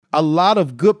A lot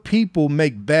of good people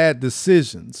make bad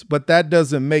decisions, but that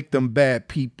doesn't make them bad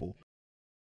people.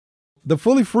 The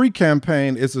Fully Free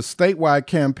campaign is a statewide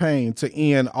campaign to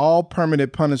end all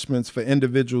permanent punishments for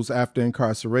individuals after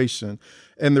incarceration.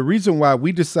 And the reason why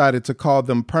we decided to call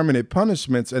them permanent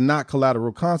punishments and not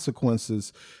collateral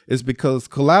consequences is because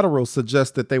collateral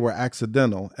suggests that they were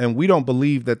accidental, and we don't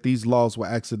believe that these laws were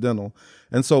accidental.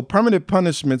 And so permanent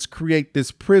punishments create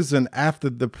this prison after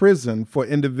the prison for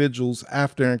individuals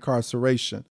after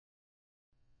incarceration.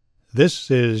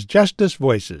 This is Justice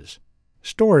Voices.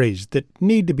 Stories that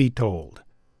need to be told.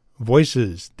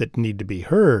 Voices that need to be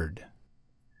heard.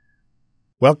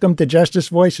 Welcome to Justice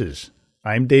Voices.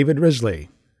 I'm David Risley.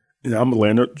 And I'm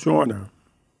Leonard Joyner.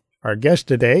 Our guest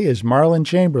today is Marlon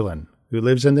Chamberlain, who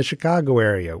lives in the Chicago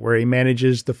area, where he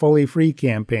manages the Fully Free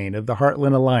campaign of the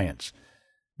Heartland Alliance.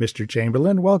 Mr.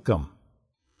 Chamberlain, welcome.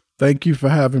 Thank you for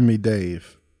having me,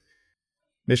 Dave.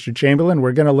 Mr. Chamberlain,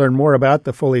 we're going to learn more about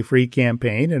the Fully Free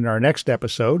campaign in our next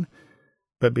episode.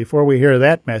 But before we hear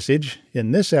that message,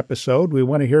 in this episode, we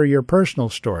want to hear your personal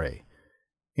story,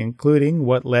 including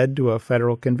what led to a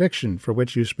federal conviction for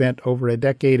which you spent over a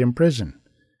decade in prison.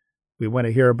 We want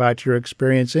to hear about your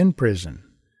experience in prison,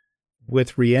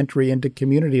 with reentry into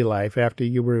community life after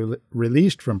you were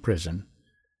released from prison,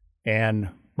 and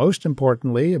most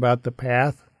importantly, about the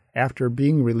path after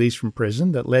being released from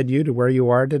prison that led you to where you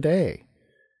are today.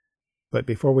 But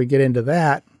before we get into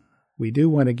that, we do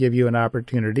want to give you an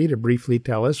opportunity to briefly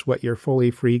tell us what your Fully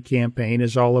Free campaign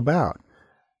is all about.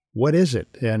 What is it,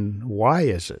 and why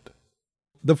is it?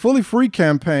 The Fully Free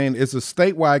campaign is a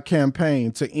statewide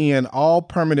campaign to end all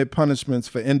permanent punishments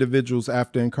for individuals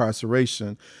after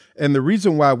incarceration. And the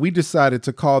reason why we decided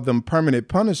to call them permanent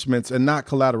punishments and not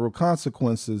collateral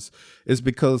consequences is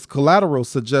because collateral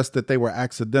suggests that they were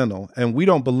accidental, and we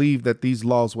don't believe that these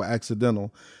laws were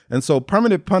accidental. And so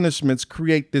permanent punishments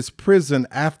create this prison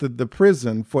after the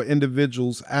prison for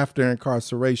individuals after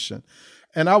incarceration.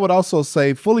 And I would also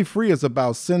say Fully Free is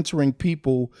about centering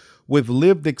people with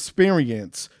lived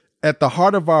experience at the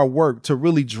heart of our work to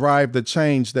really drive the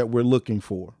change that we're looking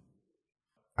for.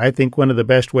 I think one of the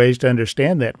best ways to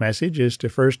understand that message is to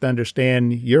first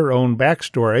understand your own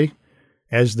backstory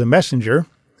as the messenger.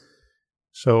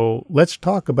 So let's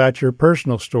talk about your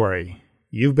personal story.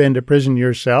 You've been to prison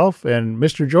yourself, and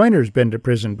Mr. Joyner's been to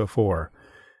prison before.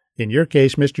 In your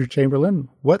case, Mr. Chamberlain,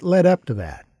 what led up to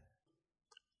that?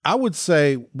 I would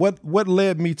say what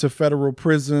led me to federal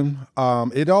prison,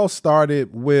 it all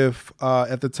started with,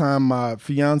 at the time, my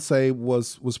fiance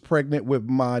was pregnant with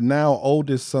my now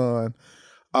oldest son,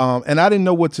 and I didn't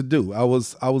know what to do. I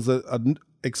was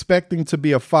expecting to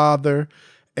be a father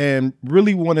and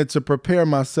really wanted to prepare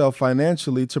myself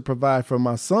financially to provide for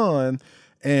my son,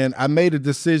 and I made a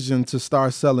decision to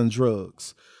start selling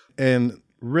drugs. And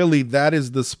really, that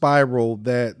is the spiral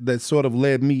that sort of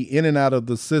led me in and out of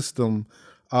the system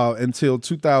until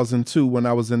 2002, when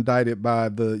I was indicted by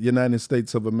the United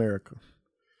States of America.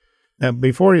 Now,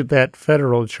 before that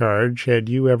federal charge, had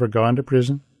you ever gone to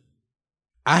prison?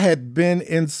 I had been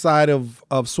inside of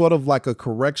sort of like a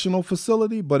correctional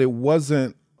facility, but it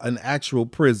wasn't an actual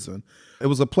prison. It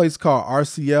was a place called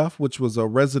RCF, which was a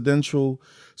residential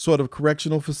sort of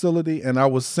correctional facility, and I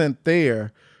was sent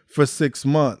there for 6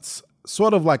 months.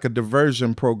 Sort of like a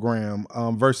diversion program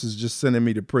versus just sending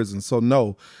me to prison. So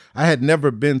no, I had never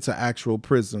been to actual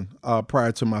prison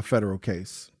prior to my federal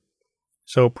case.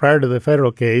 So prior to the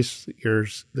federal case,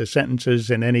 the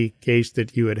sentences in any case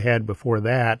that you had before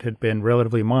that had been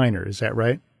relatively minor. Is that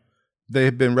right? They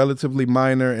had been relatively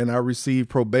minor, and I received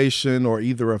probation or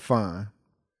either a fine.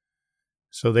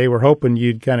 So they were hoping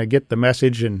you'd kind of get the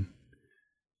message and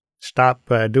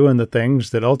stop doing the things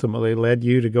that ultimately led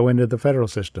you to go into the federal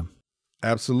system.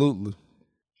 Absolutely.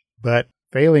 But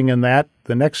failing in that,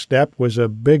 the next step was a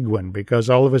big one,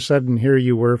 because all of a sudden here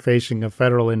you were facing a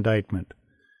federal indictment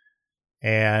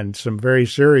and some very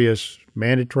serious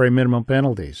mandatory minimum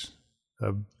penalties.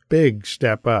 A big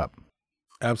step up.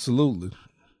 Absolutely.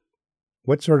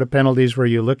 What sort of penalties were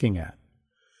you looking at?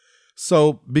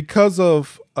 So because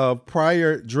of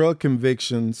prior drug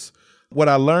convictions, what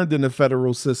I learned in the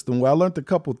federal system, well, I learned a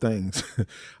couple things.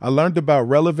 I learned about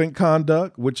relevant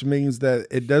conduct, which means that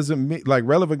it doesn't mean, like,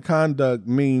 relevant conduct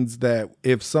means that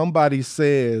if somebody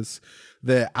says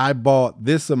that I bought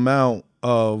this amount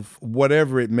of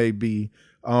whatever it may be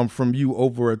from you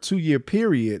over a 2-year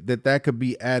period, that could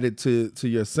be added to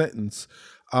your sentence.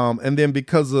 And then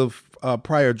because of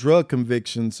prior drug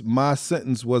convictions, my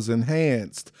sentence was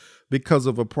enhanced because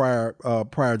of a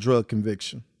prior drug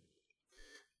conviction.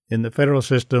 In the federal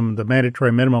system, the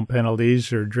mandatory minimum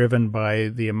penalties are driven by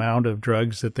the amount of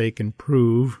drugs that they can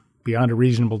prove beyond a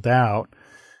reasonable doubt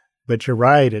But you're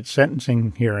right, at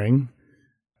sentencing hearing,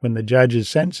 when the judge is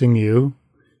sentencing you,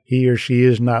 he or she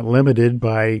is not limited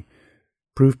by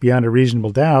proof beyond a reasonable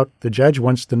doubt. The judge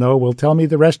wants to know, well, tell me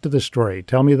the rest of the story.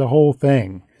 Tell me the whole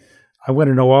thing. I want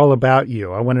to know all about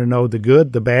you. I want to know the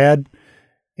good, the bad,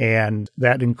 and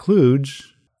that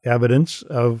includes evidence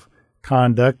of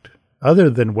conduct other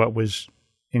than what was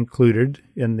included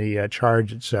in the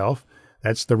charge itself.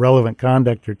 That's the relevant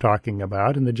conduct you're talking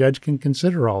about, and the judge can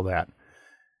consider all that.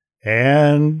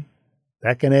 And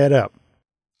that can add up.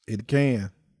 It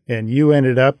can. And you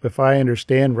ended up, if I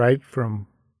understand right from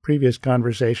previous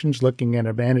conversations, looking at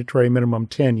a mandatory minimum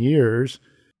 10 years,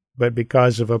 but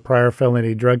because of a prior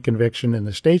felony drug conviction in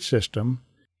the state system,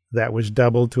 that was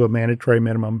doubled to a mandatory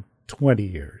minimum 20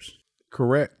 years.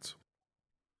 Correct.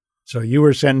 So you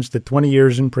were sentenced to 20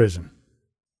 years in prison.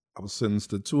 I was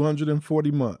sentenced to 240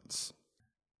 months.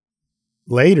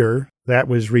 Later, that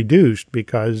was reduced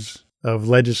because of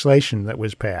legislation that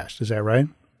was passed. Is that right?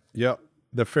 Yep.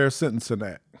 The Fair Sentencing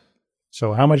Act.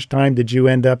 So how much time did you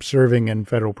end up serving in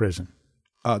federal prison?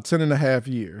 10 and a half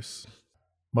years.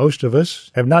 Most of us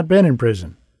have not been in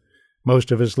prison.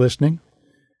 Most of us listening.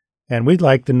 And we'd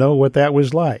like to know what that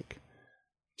was like.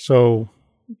 So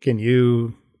can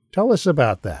you tell us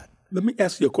about that? Let me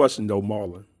ask you a question, though,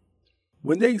 Marlon.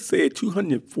 When they said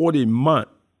 240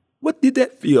 months, what did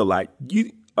that feel like?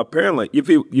 You apparently, if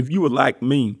you were like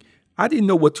me, I didn't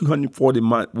know what 240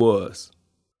 months was.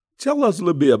 Tell us a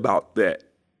little bit about that.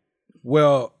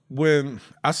 Well, when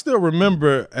I still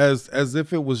remember as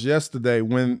if it was yesterday,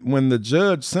 when the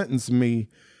judge sentenced me,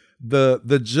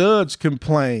 the judge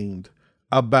complained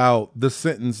about the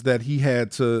sentence that he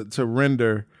had to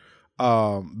render,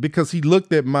 because he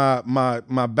looked at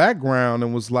my background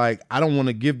and was like, I don't want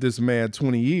to give this man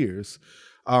 20 years.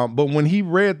 But when he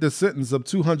read the sentence of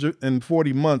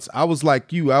 240 months, I was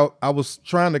like you. I was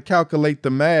trying to calculate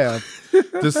the math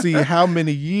to see how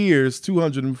many years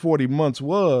 240 months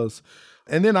was.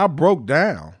 And then I broke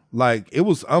down. Like, it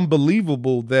was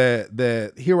unbelievable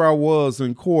that here I was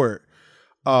in court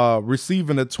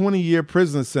receiving a 20-year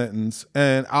prison sentence.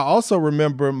 And I also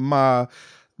remember my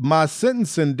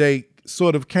sentencing date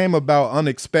sort of came about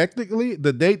unexpectedly.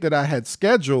 The date that I had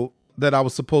scheduled that I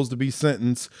was supposed to be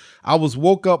sentenced, I was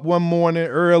woke up one morning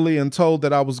early and told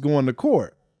that I was going to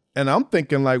court. And I'm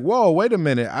thinking like, whoa, wait a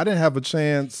minute. I didn't have a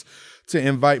chance to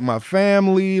invite my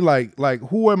family. Like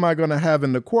who am I going to have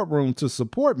in the courtroom to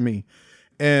support me?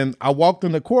 And I walked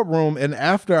in the courtroom, and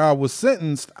after I was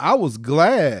sentenced, I was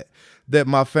glad that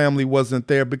my family wasn't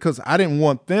there, because I didn't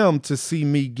want them to see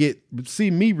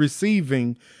me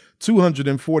receiving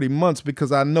 240 months,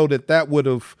 because I know that would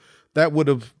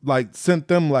have like sent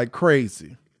them like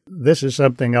crazy. This is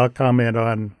something I'll comment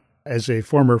on as a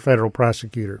former federal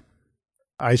prosecutor.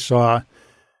 I saw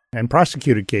and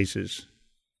prosecuted cases,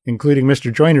 including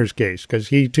Mr. Joyner's case, because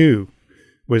he too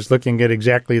was looking at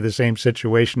exactly the same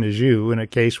situation as you in a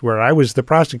case where I was the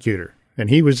prosecutor and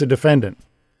he was the defendant.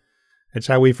 It's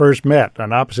how we first met,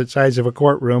 on opposite sides of a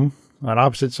courtroom, on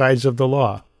opposite sides of the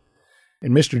law.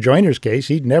 In Mr. Joyner's case,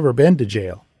 he'd never been to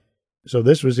jail. So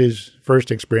this was his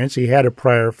first experience. He had a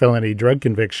prior felony drug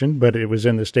conviction, but it was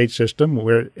in the state system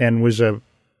and was a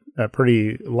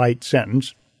pretty light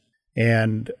sentence.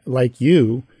 And like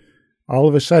you, all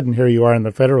of a sudden here you are in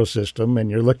the federal system and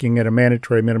you're looking at a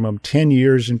mandatory minimum 10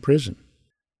 years in prison.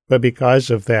 But because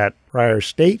of that prior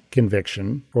state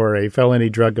conviction for a felony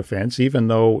drug offense, even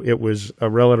though it was a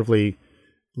relatively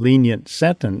lenient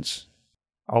sentence,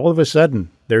 all of a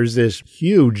sudden there's this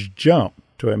huge jump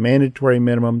to a mandatory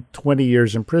minimum 20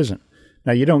 years in prison.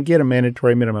 Now, you don't get a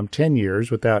mandatory minimum 10 years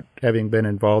without having been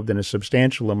involved in a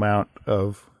substantial amount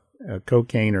of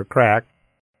cocaine or crack,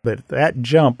 but that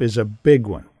jump is a big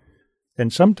one.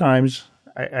 And sometimes,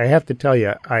 I have to tell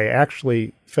you, I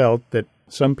actually felt that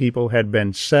some people had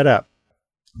been set up,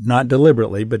 not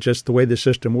deliberately, but just the way the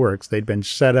system works. They'd been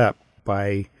set up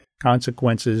by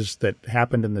consequences that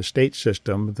happened in the state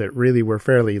system that really were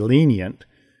fairly lenient,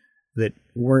 that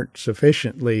weren't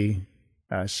sufficiently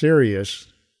serious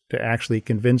to actually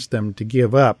convince them to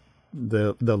give up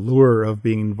the lure of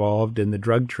being involved in the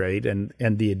drug trade and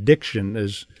the addiction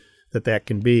that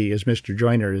can be, as Mr.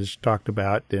 Joyner has talked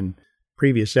about in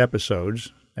previous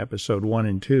episodes, episode 1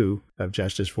 and 2 of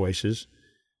Justice Voices.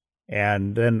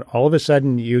 And then all of a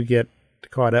sudden you get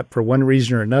caught up for one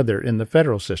reason or another in the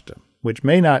federal system, which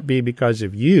may not be because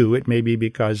of you. It may be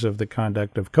because of the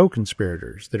conduct of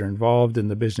co-conspirators that are involved in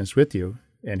the business with you.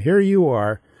 And here you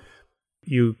are,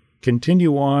 you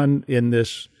continue on in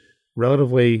this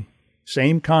relatively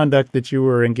same conduct that you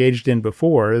were engaged in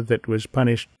before that was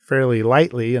punished fairly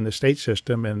lightly in the state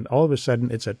system, and all of a sudden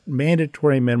it's a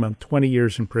mandatory minimum 20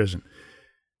 years in prison.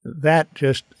 That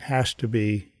just has to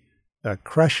be a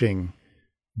crushing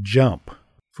jump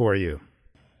for you.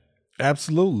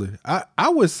 Absolutely. I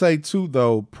would say too,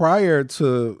 though, prior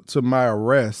to my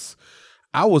arrest,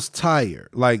 I was tired.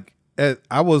 Like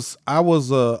I was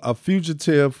a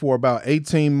fugitive for about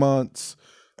 18 months,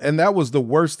 and that was the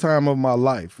worst time of my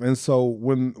life. And so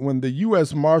when the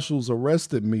U.S. Marshals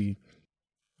arrested me,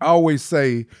 I always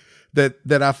say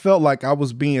that I felt like I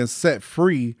was being set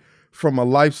free from a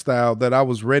lifestyle that I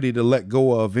was ready to let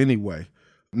go of anyway.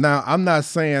 Now, I'm not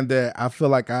saying that I feel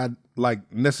like I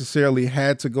necessarily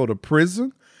had to go to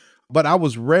prison, but I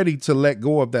was ready to let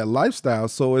go of that lifestyle.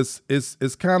 So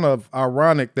it's kind of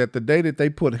ironic that the day that they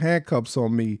put handcuffs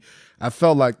on me, I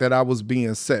felt like that I was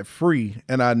being set free.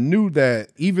 And I knew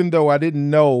that even though I didn't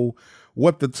know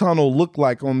what the tunnel looked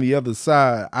like on the other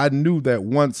side, I knew that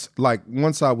once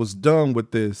I was done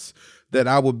with this, that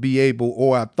I would be able,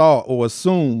 or I thought or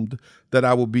assumed that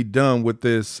I would be done with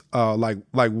this, like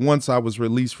once I was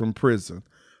released from prison.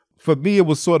 For me, it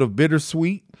was sort of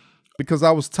bittersweet because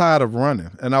I was tired of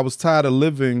running and I was tired of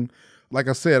living. Like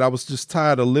I said, I was just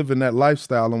tired of living that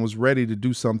lifestyle and was ready to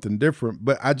do something different,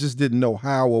 but I just didn't know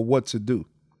how or what to do.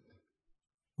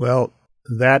 Well,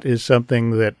 that is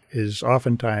something that is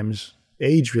oftentimes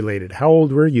age-related. How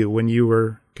old were you when you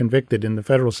were convicted in the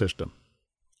federal system?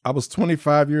 I was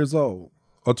 25 years old,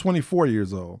 or 24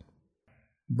 years old.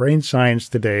 Brain science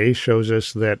today shows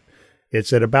us that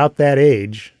it's at about that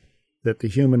age that the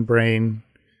human brain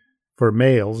for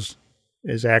males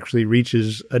actually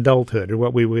reaches adulthood, or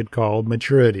what we would call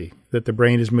maturity, that the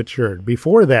brain is matured.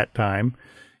 Before that time,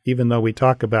 even though we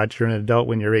talk about you're an adult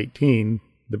when you're 18,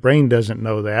 the brain doesn't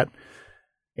know that.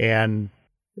 And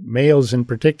males in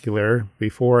particular,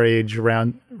 before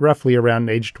roughly around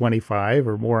age 25,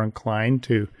 are more inclined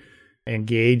to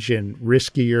engage in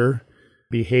riskier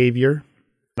behavior,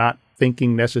 not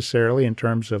thinking necessarily in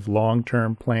terms of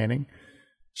long-term planning.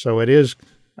 So it is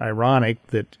ironic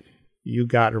that you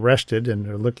got arrested and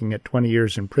are looking at 20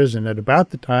 years in prison at about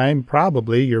the time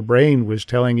probably your brain was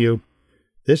telling you,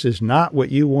 this is not what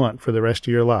you want for the rest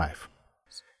of your life.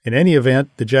 In any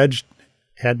event, the judge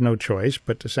had no choice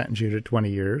but to sentence you to 20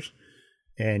 years,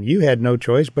 and you had no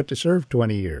choice but to serve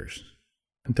 20 years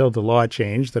until the law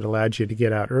changed that allowed you to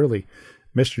get out early.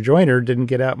 Mr. Joyner didn't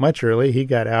get out much early. He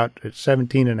got out at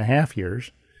 17 and a half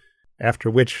years, after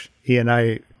which he and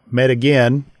I met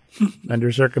again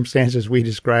under circumstances we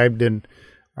described in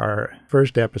our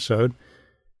first episode.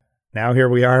 Now here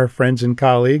we are, friends and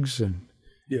colleagues, and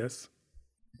yes,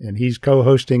 and he's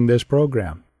co-hosting this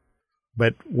program.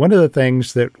 But one of the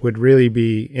things that would really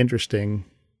be interesting,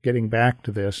 getting back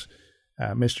to this,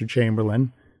 Mr.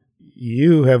 Chamberlain,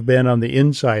 you have been on the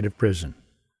inside of prison.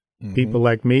 Mm-hmm. People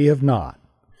like me have not.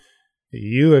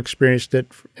 You experienced it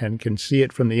and can see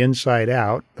it from the inside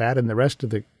out, that and the rest of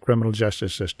the criminal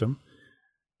justice system.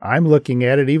 I'm looking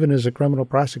at it even as a criminal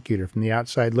prosecutor from the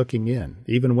outside looking in,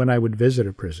 even when I would visit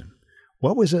a prison.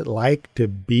 What was it like to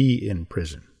be in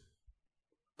prison?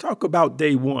 Talk about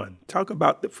day one. Talk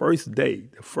about the first day.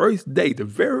 The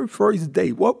very first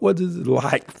day. What was it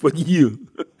like for you?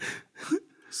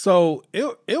 So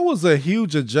it was a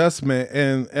huge adjustment,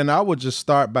 and I would just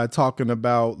start by talking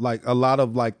about like a lot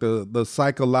of like the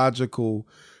psychological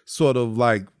sort of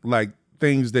like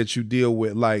things that you deal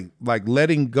with, like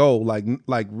letting go,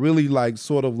 like really like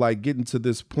sort of like getting to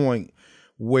this point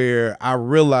where I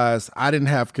realized I didn't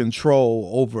have control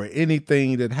over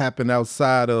anything that happened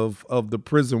outside of the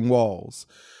prison walls.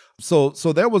 So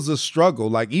there was a struggle.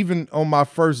 Like even on my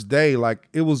first day, like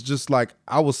it was just like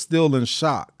I was still in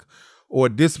shock or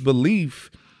disbelief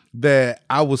that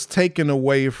I was taken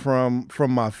away from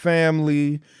my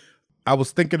family. I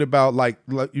was thinking about like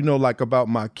about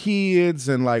my kids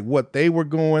and like what they were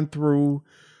going through.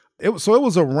 It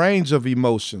was a range of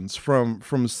emotions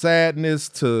from sadness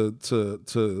to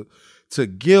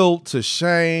guilt to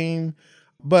shame.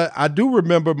 But I do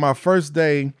remember my first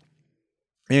day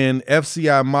in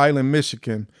FCI Milan,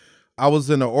 Michigan. I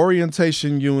was in an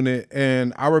orientation unit,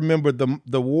 and I remember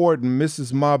the warden,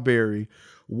 Mrs. Marbury,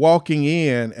 walking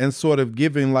in and sort of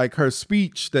giving like her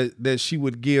speech that she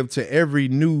would give to every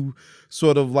new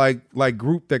sort of like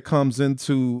group that comes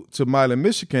into Milan,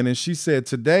 Michigan. And she said,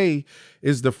 today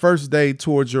is the first day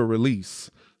towards your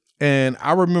release. And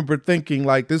I remember thinking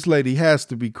like, this lady has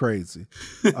to be crazy.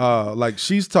 Like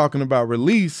she's talking about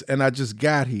release and I just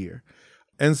got here.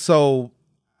 And so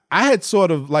I had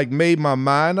sort of like made my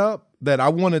mind up that I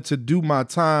wanted to do my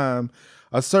time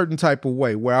a certain type of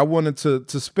way, where I wanted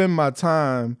to spend my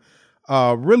time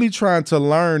really trying to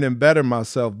learn and better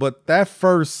myself. But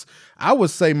I would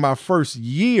say my first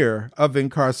year of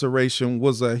incarceration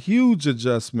was a huge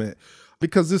adjustment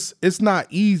because it's not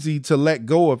easy to let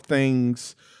go of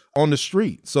things on the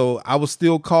street. So I was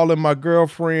still calling my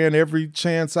girlfriend every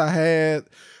chance I had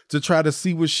to try to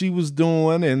see what she was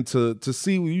doing and to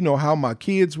see, how my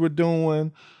kids were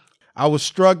doing. I was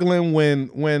struggling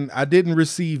when I didn't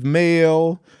receive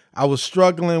mail. I was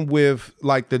struggling with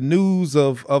like the news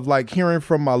of like hearing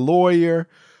from my lawyer,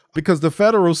 because the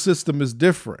federal system is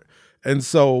different. And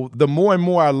so the more and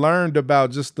more I learned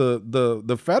about just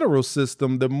the federal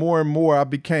system, the more and more I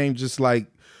became just like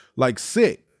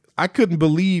sick. I couldn't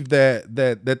believe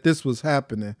that this was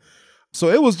happening. So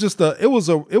it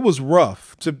was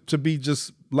rough to be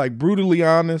just like brutally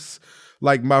honest.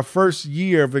 Like my first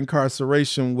year of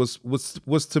incarceration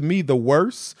was to me the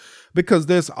worst, because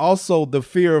there's also the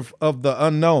fear of the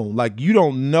unknown. Like you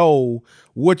don't know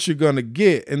what you're going to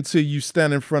get until you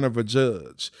stand in front of a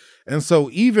judge. And so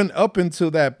even up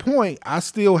until that point, I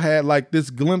still had like this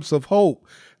glimpse of hope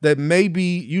that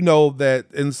maybe, that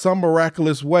in some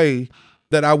miraculous way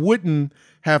that I wouldn't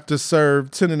have to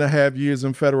serve 10 and a half years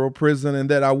in federal prison, and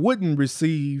that I wouldn't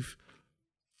receive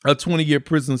a 20-year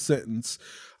prison sentence.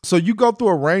 So you go through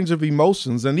a range of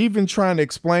emotions, and even trying to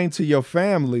explain to your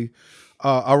family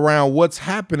around what's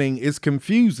happening is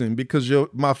confusing, because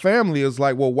my family is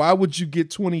like, well, why would you get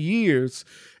 20 years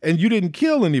and you didn't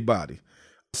kill anybody?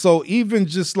 So even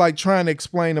just like trying to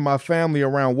explain to my family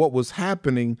around what was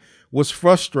happening was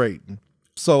frustrating.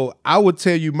 So I would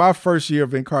tell you my first year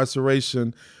of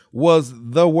incarceration was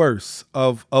the worst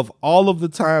of all of the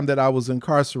time that I was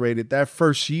incarcerated. That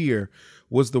first year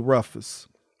was the roughest.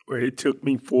 Well, it took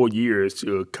me 4 years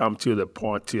to come to the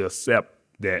point to accept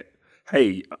that,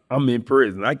 hey, I'm in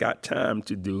prison. I got time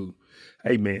to do.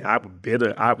 Hey, man, I was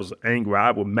bitter. I was angry.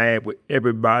 I was mad with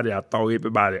everybody. I thought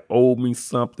everybody owed me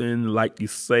something. Like you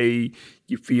say,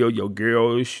 you feel your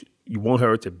girl, you want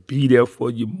her to be there for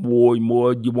you more and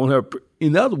more. You want her,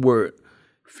 in other words,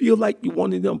 feel like you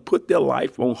wanted them to put their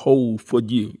life on hold for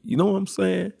you. You know what I'm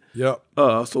saying? Yep.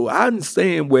 So I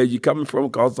understand where you're coming from,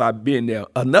 because I've been there.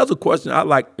 Another question I'd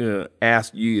like to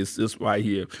ask you is this right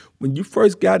here. When you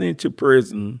first got into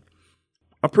prison,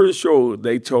 I'm pretty sure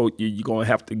they told you you're going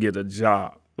to have to get a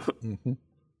job. Mm-hmm.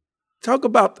 Talk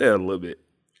about that a little bit.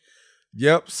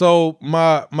 Yep. So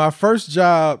my first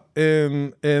job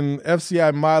in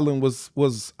FCI Milan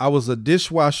was I was a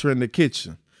dishwasher in the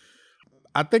kitchen.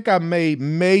 I think I made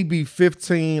maybe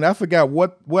 15. I forgot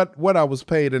what I was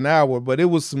paid an hour, but it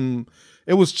was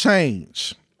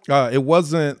change. It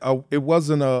wasn't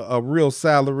a real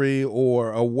salary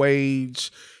or a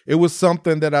wage. It was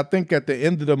something that I think at the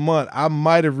end of the month I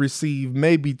might have received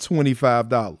maybe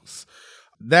 $25.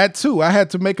 That too, I had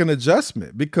to make an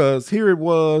adjustment, because here it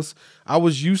was, I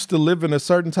was used to living a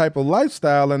certain type of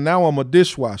lifestyle, and now I'm a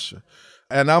dishwasher,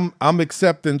 and I'm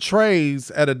accepting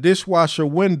trays at a dishwasher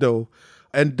window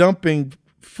and dumping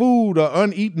food or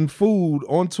uneaten food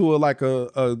onto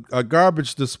a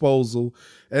garbage disposal,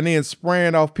 and then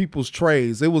spraying off people's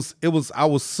trays. I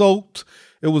was soaked.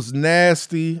 It was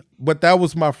nasty, but that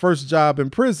was my first job in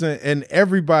prison, and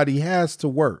everybody has to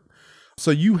work.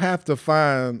 So you have to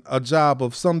find a job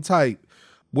of some type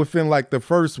within like the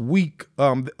first week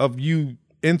of you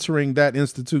entering that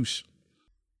institution.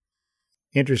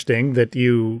 Interesting that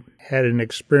you had an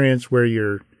experience where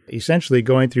you're essentially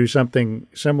going through something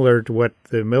similar to what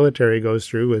the military goes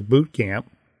through with boot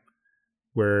camp,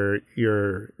 where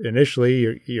you're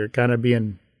kind of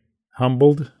being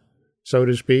humbled, so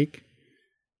to speak,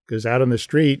 because out on the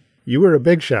street, you were a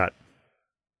big shot,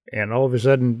 and all of a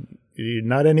sudden,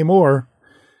 not anymore.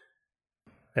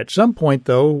 At some point,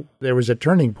 though, there was a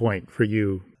turning point for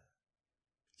you.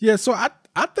 Yeah, so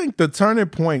I think the turning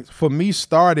point for me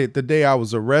started the day I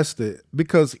was arrested,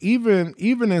 because even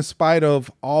in spite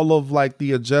of all of like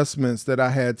the adjustments that I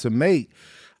had to make,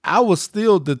 I was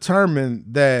still determined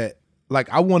that like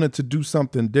I wanted to do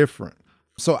something different.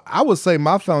 So I would say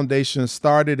my foundation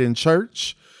started in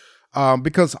church,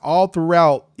 because all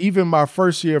throughout, even my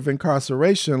first year of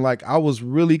incarceration, like I was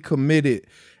really committed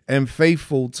and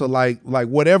faithful to like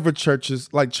whatever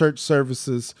churches, like church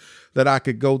services that I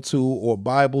could go to, or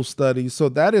Bible studies. So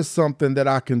that is something that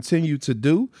I continue to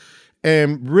do.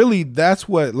 And really, that's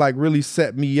what like really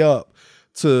set me up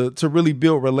to really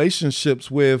build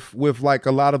relationships with like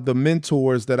a lot of the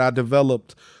mentors that I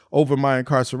developed over my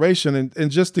incarceration.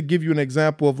 And just to give you an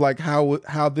example of like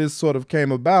how this sort of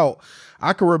came about,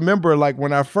 I can remember like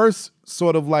when I first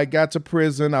sort of like got to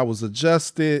prison, I was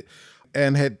adjusted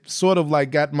and had sort of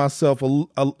like got myself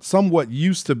a somewhat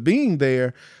used to being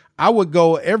there. I would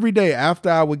go every day after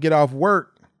I would get off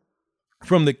work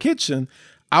from the kitchen.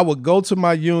 I would go to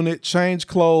my unit, change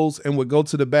clothes, and would go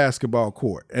to the basketball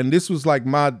court. And this was like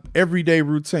my everyday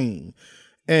routine.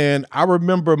 And I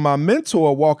remember my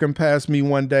mentor walking past me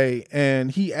one day, and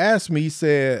he asked me, he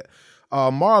said,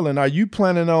 Marlon, are you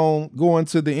planning on going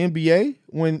to the NBA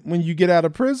when you get out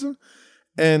of prison?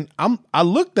 And I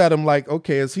looked at him like,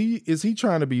 okay, is he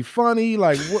trying to be funny?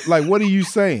 Like what are you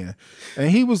saying?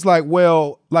 And he was like,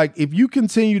 well, like if you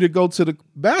continue to go to the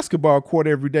basketball court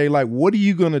every day, like what are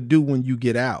you gonna do when you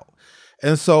get out?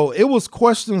 And so it was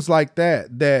questions like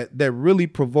that really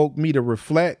provoked me to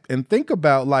reflect and think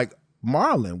about, like,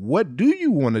 Marlon, what do you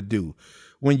want to do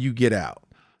when you get out?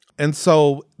 And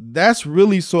so that's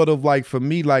really sort of like, for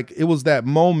me, like it was that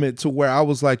moment to where I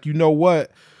was like, you know what?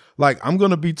 Like I'm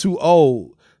going to be too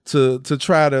old to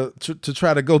try to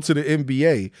go to the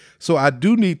NBA. So I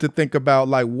do need to think about,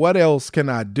 like, what else can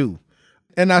I do?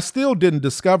 And I still didn't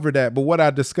discover that. But what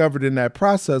I discovered in that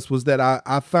process was that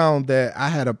I found that I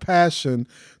had a passion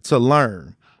to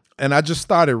learn. And I just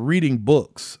started reading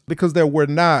books because there were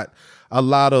not a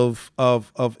lot of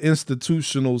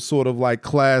institutional sort of like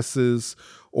classes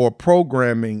or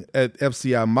programming at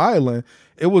FCI Milan.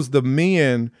 It was the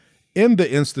men in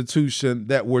the institution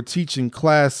that were teaching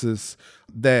classes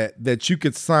that you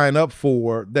could sign up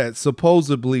for that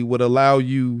supposedly would allow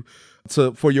you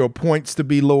for your points to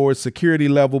be lowered, security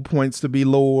level points to be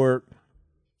lowered,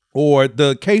 or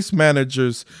the case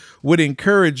managers would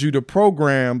encourage you to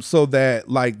program so that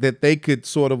they could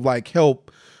sort of like help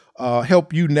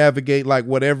you navigate like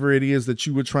whatever it is that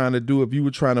you were trying to do. If you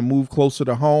were trying to move closer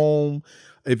to home,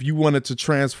 if you wanted to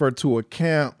transfer to a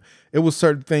camp, it was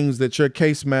certain things that your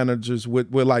case managers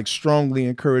would like strongly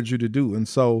encourage you to do. And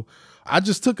so I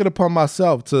just took it upon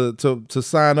myself to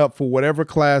sign up for whatever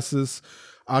classes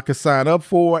I could sign up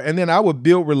for. And then I would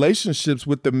build relationships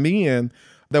with the men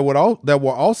that were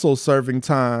also serving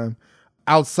time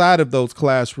outside of those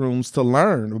classrooms to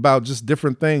learn about just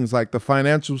different things like the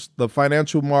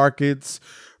financial markets,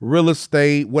 real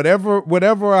estate,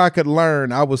 whatever I could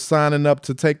learn. I was signing up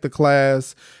to take the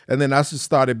class, and then I just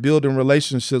started building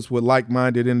relationships with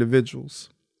like-minded individuals.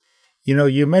 You know,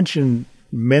 you mentioned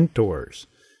mentors,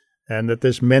 and that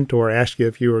this mentor asked you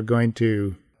if you were going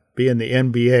to be in the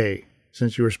NBA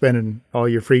since you were spending all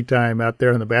your free time out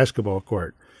there on the basketball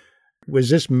court. Was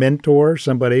this mentor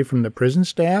somebody from the prison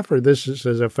staff, or this is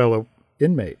as a fellow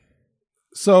inmate?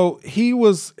 So he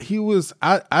was,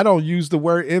 I don't use the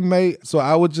word inmate, so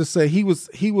I would just say he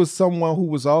was someone who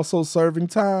was also serving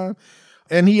time,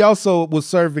 and he also was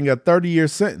serving a 30-year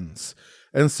sentence.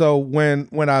 And so when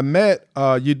I met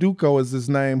Yaduko is his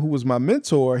name, who was my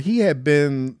mentor, he had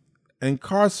been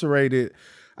incarcerated,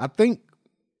 I think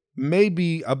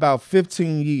maybe about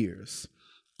 15 years.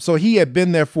 So he had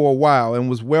been there for a while and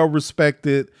was well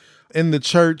respected in the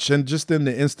church and just in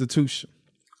the institution.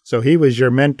 So he was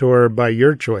your mentor by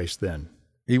your choice then?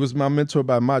 He was my mentor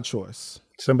by my choice.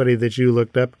 Somebody that you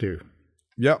looked up to?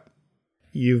 Yep.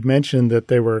 You've mentioned that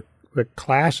there were the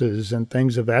classes and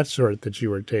things of that sort that you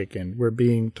were taking were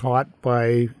being taught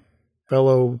by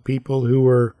fellow people who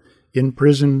were in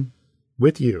prison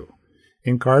with you,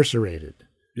 incarcerated.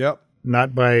 Yep.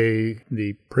 Not by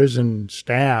the prison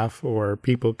staff or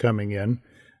people coming in.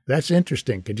 That's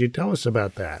interesting. Could you tell us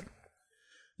about that?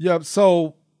 Yep.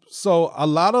 So a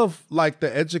lot of like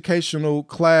the educational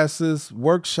classes,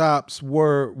 workshops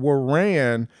were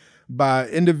ran by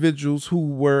individuals who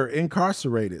were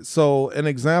incarcerated. So an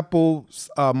example,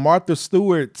 Martha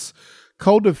Stewart's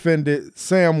co-defendant,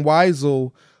 Sam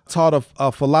Weisel, taught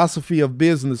a philosophy of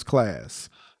business class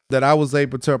that I was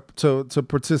able to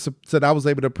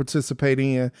participate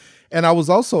in. And I was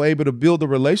also able to build a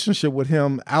relationship with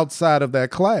him outside of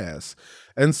that class.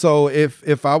 And so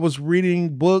if I was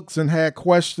reading books and had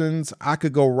questions, I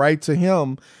could go right to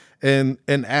him and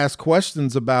ask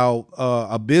questions about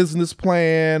a business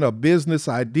plan, a business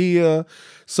idea.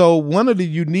 So one of the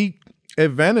unique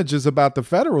advantages about the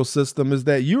federal system is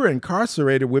that you're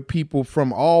incarcerated with people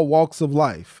from all walks of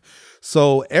life.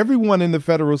 So everyone in the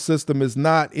federal system is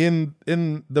not in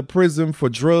the prison for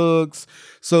drugs.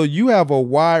 So you have a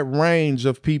wide range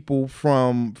of people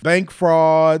from bank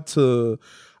fraud to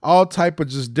all type of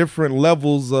just different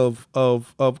levels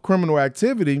of criminal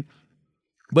activity.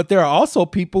 But there are also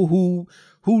people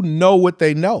who know what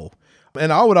they know.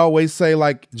 And I would always say,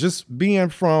 like, just being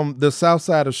from the south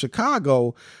side of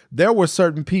Chicago, there were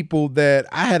certain people that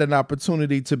I had an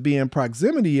opportunity to be in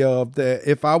proximity of that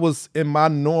if I was in my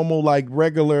normal, like,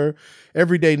 regular,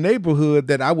 everyday neighborhood,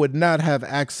 that I would not have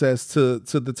access to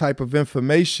the type of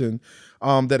information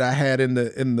that I had in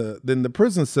the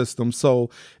prison system. So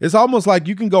it's almost like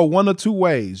you can go one or two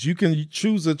ways. You can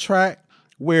choose a track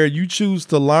where you choose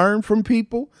to learn from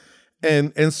people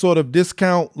and sort of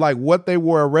discount like what they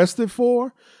were arrested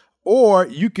for, or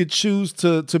you could choose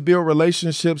to build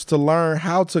relationships to learn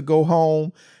how to go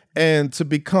home and to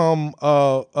become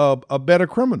a better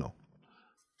criminal.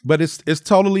 But it's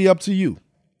totally up to you.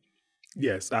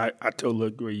 Yes, I totally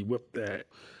agree with that.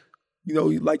 You know,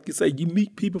 like you say, you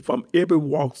meet people from every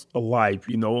walks of life,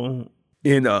 you know,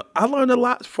 and I learned a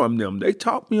lot from them. They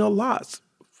taught me a lot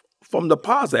from the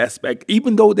positive aspect.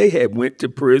 Even though they had went to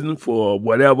prison for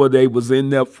whatever they was in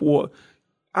there for,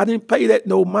 I didn't pay that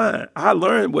no mind. I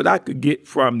learned what I could get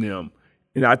from them,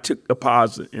 and I took the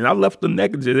positive, and I left the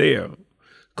negative there.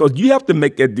 Because you have to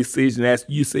make a decision, as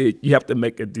you said, you have to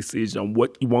make a decision on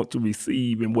what you want to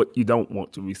receive and what you don't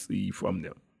want to receive from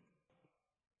them.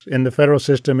 In the federal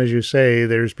system, as you say,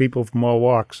 there's people from all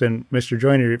walks. And Mr.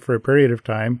 Joyner, for a period of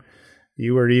time,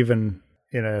 you were even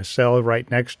in a cell right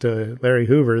next to Larry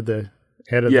Hoover, the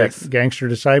head of the Gangster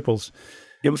Disciples.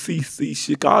 MCC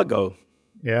Chicago.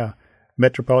 Yeah,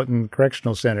 Metropolitan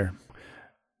Correctional Center.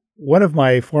 One of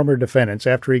my former defendants,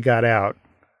 after he got out,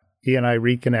 he and I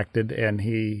reconnected, and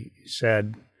he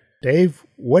said, "Dave,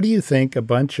 what do you think a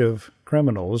bunch of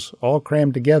criminals all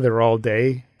crammed together all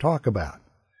day talk about?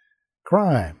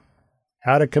 Crime,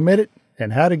 how to commit it,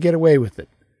 and how to get away with it.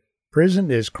 Prison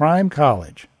is crime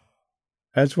college."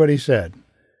 That's what he said.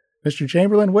 Mr.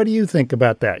 Chamberlain, what do you think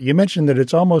about that? You mentioned that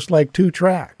it's almost like two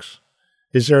tracks.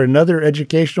 Is there another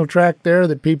educational track there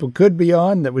that people could be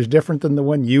on that was different than the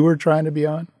one you were trying to be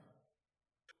on?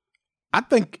 I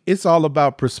think it's all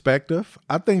about perspective.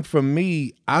 I think for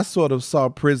me, I sort of saw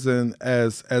prison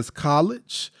as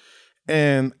college,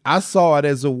 and I saw it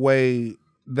as a way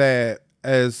that,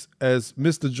 as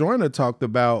Mr. Joyner talked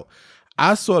about,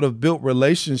 I sort of built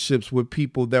relationships with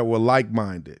people that were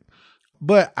like-minded.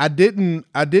 But I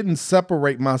didn't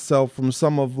separate myself from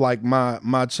some of like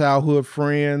my childhood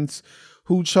friends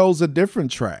who chose a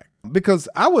different track. Because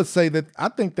I would say that I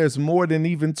think there's more than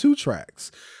even two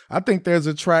tracks. I think there's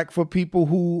a track for people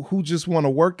who just want to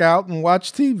work out and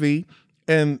watch TV,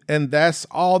 and that's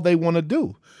all they want to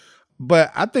do.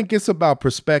 But I think it's about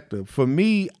perspective. For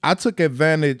me, I took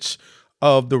advantage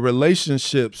of the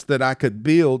relationships that I could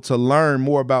build to learn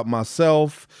more about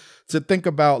myself, to think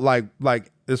about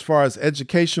like as far as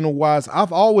educational wise.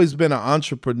 I've always been an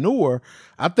entrepreneur.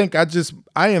 I think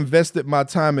I invested my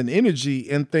time and energy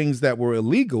in things that were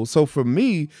illegal. So for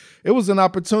me, it was an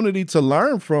opportunity to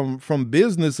learn from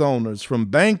business owners, from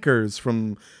bankers,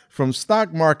 from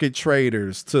stock market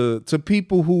traders, to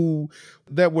people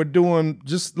that were doing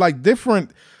just like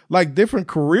different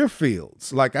career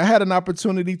fields. Like I had an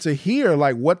opportunity to hear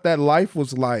like what that life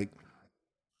was like.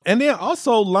 And then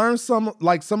also learn some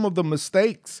of the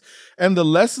mistakes and the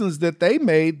lessons that they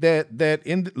made that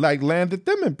landed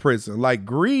them in prison. Like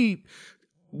greed,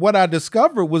 what I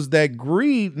discovered was that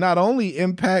greed not only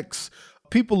impacts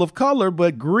people of color,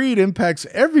 but greed impacts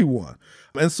everyone.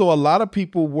 And so a lot of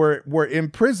people were in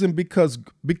prison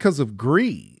because of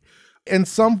greed. And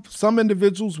some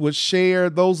individuals would share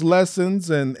those lessons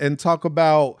and talk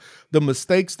about the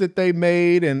mistakes that they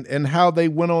made and how they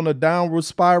went on a downward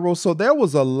spiral. So there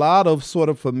was a lot of sort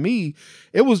of, for me,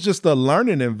 it was just a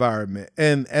learning environment.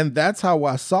 And that's how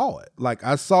I saw it. Like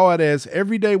I saw it as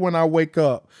every day when I wake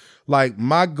up, like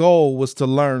my goal was to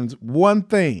learn one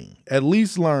thing, at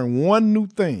least learn one new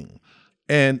thing.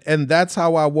 And that's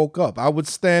how I woke up. I would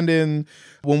stand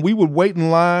when we would wait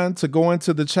in line to go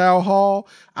into the chow hall,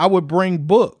 I would bring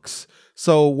books.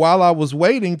 So while I was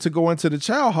waiting to go into the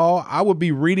chow hall, I would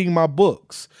be reading my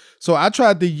books. So I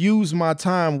tried to use my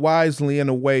time wisely in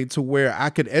a way to where I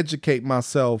could educate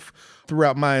myself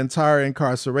throughout my entire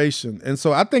incarceration. And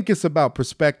so I think it's about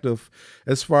perspective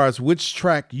as far as which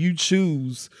track you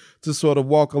choose to sort of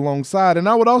walk alongside. And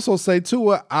I would also say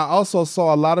too, I also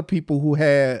saw a lot of people who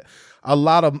had a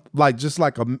lot of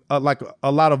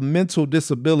a lot of mental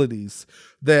disabilities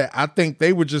that I think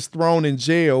they were just thrown in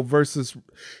jail versus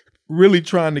really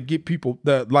trying to get people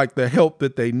the help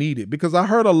that they needed. Because I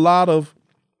heard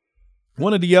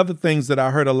one of the other things that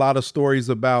I heard a lot of stories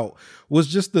about was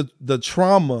just the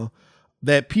trauma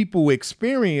that people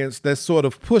experienced that sort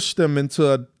of pushed them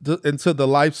into the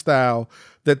lifestyle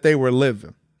that they were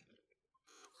living.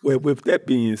 Well, with that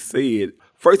being said,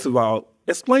 first of all,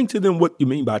 explain to them what you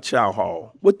mean by chow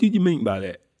hall. What do you mean by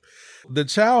that? The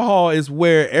chow hall is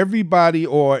where everybody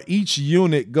or each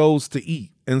unit goes to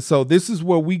eat. And so this is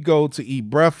where we go to eat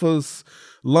breakfast,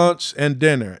 lunch, and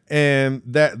dinner. And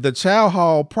that the chow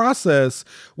hall process,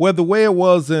 where the way it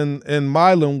was in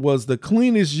Milan was the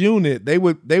cleanest unit, they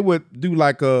would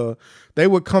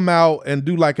come out and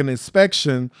do like an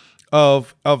inspection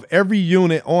of every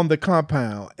unit on the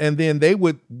compound. And then they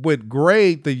would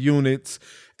grade the units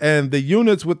and the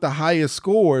units with the highest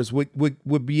scores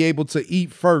would be able to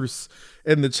eat first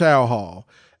in the chow hall.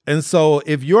 And so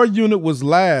if your unit was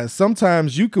last,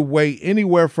 sometimes you could wait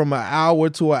anywhere from an hour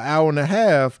to an hour and a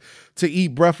half to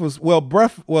eat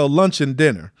lunch and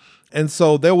dinner. And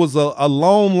so there was a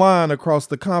long line across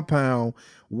the compound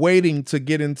waiting to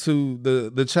get into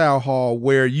the chow hall,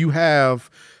 where you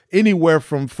have anywhere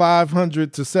from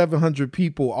 500 to 700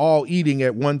 people all eating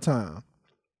at one time.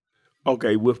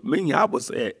 Okay, with me, I was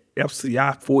at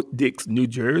FCI Fort Dix, New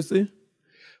Jersey.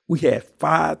 We had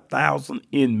 5,000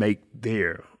 inmates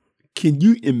there. Can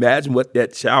you imagine what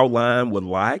that chow line was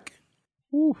like?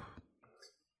 Ooh.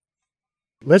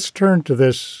 Let's turn to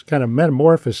this kind of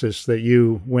metamorphosis that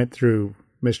you went through,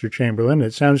 Mr. Chamberlain.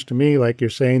 It sounds to me like you're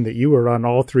saying that you were on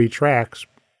all three tracks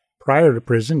prior to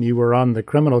prison. You were on the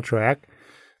criminal track,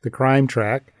 the crime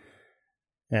track,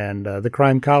 and the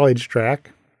crime college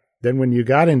track. Then when you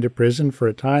got into prison for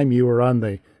a time, you were on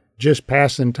the just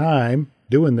passing time,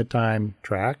 doing the time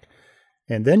track.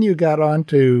 And then you got on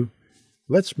to,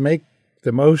 let's make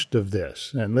the most of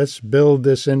this and let's build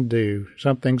this into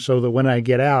something so that when I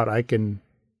get out, I can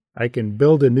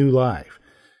build a new life.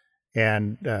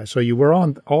 And so you were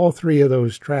on all three of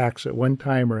those tracks at one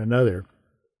time or another.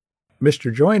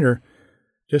 Mr. Joyner,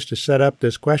 just to set up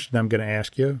this question I'm going to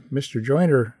ask you, Mr.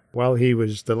 Joyner, while he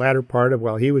was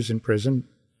in prison,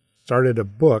 started a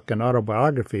book, an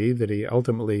autobiography that he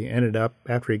ultimately ended up,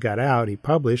 after he got out, he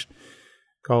published,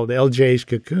 called LJ's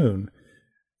Cocoon.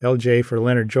 LJ for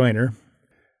Leonard Joyner.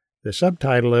 The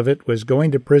subtitle of it was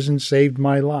Going to Prison Saved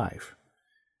My Life.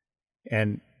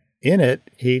 And in it,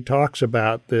 he talks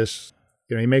about this,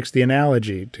 he makes the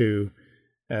analogy to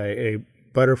a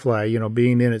butterfly,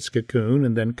 being in its cocoon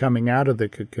and then coming out of the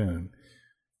cocoon.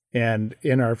 And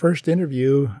in our first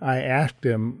interview, I asked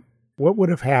him, what would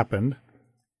have happened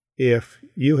if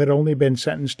you had only been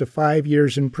sentenced to 5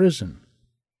 years in prison?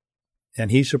 And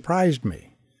he surprised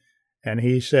me. And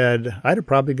he said, I'd have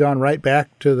probably gone right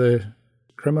back to the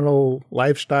criminal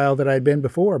lifestyle that I'd been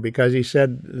before, because he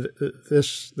said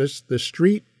the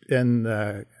street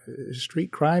and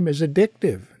street crime is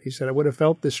addictive. He said, I would have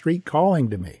felt the street calling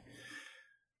to me.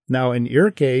 Now, in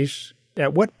your case,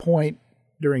 at what point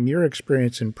during your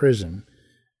experience in prison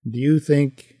do you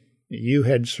think you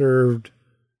had served,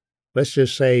 let's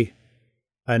just say,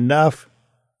 enough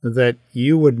that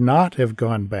you would not have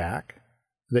gone back,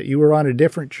 that you were on a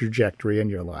different trajectory in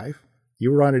your life,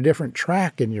 you were on a different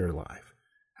track in your life?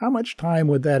 How much time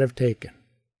would that have taken?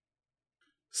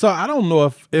 So I don't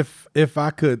know if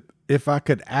I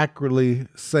could accurately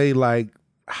say like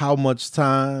how much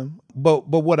time, but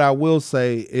what I will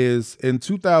say is in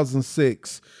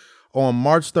 2006, on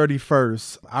March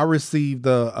 31st, I received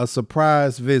a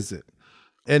surprise visit.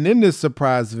 And in this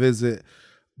surprise visit,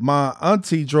 my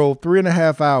auntie drove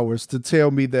 3.5 hours to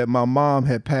tell me that my mom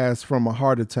had passed from a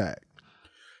heart attack.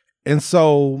 And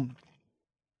so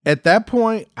at that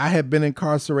point, I had been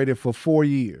incarcerated for 4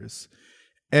 years.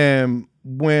 And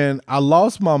when I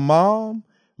lost my mom,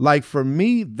 like for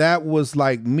me, that was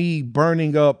like me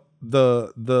burning up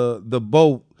the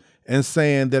boat and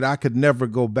saying that I could never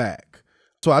go back.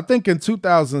 So I think in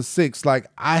 2006, like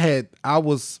I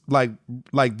was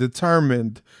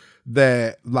determined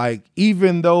that like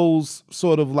even those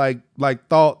sort of like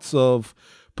thoughts of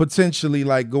potentially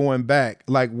like going back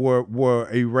like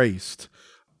were erased.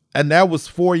 And that was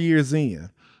 4 years in.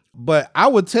 But I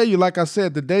would tell you, like I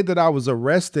said, the day that I was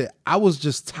arrested, I was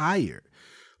just tired.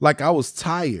 Like I was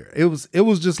tired. It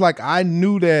was just like I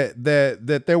knew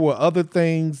that there were other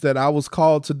things that I was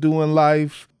called to do in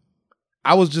life.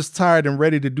 I was just tired and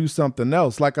ready to do something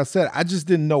else. Like I said, I just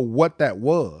didn't know what that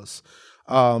was.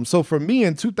 So for me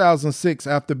in 2006,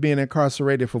 after being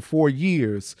incarcerated for 4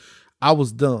 years, I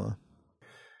was done.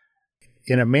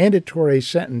 In a mandatory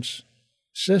sentence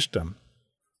system,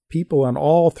 people on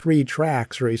all three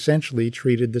tracks are essentially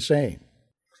treated the same.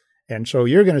 And so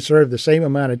you're going to serve the same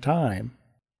amount of time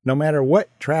no matter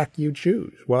what track you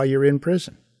choose while you're in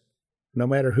prison, no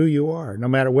matter who you are, no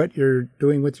matter what you're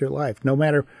doing with your life, no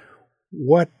matter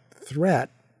what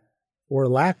threat or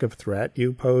lack of threat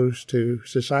you pose to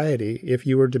society if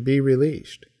you were to be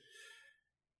released.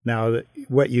 Now,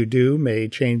 what you do may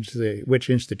change which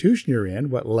institution you're in,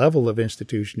 what level of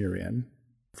institution you're in,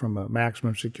 from a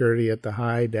maximum security at the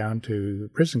high down to the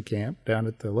prison camp, down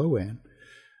at the low end.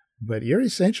 But you're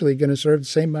essentially going to serve the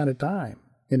same amount of time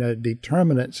in a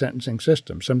determinate sentencing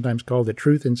system, sometimes called the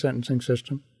truth in sentencing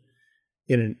system.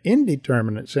 In an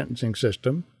indeterminate sentencing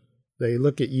system, they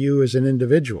look at you as an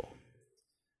individual.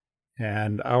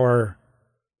 And our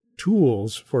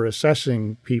tools for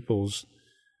assessing people's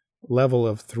level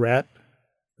of threat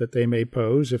that they may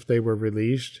pose if they were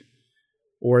released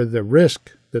or the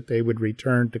risk that they would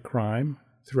return to crime,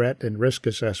 threat and risk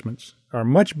assessments are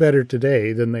much better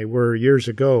today than they were years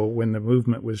ago when the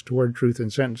movement was toward truth in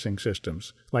sentencing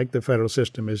systems, like the federal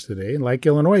system is today and like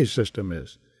Illinois' system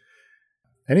is.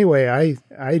 Anyway,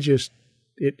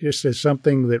 it just is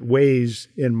something that weighs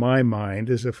in my mind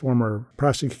as a former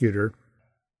prosecutor.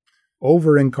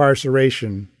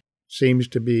 Over-incarceration seems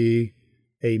to be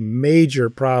a major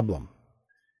problem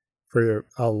for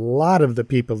a lot of the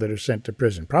people that are sent to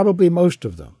prison, probably most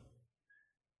of them.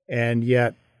 And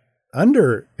yet,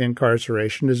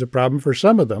 under-incarceration is a problem for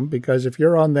some of them, because if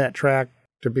you're on that track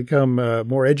to become a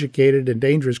more educated and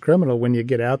dangerous criminal when you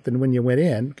get out than when you went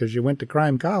in, because you went to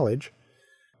crime college,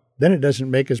 then it doesn't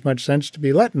make as much sense to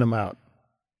be letting them out.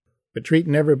 But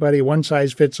treating everybody one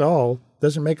size fits all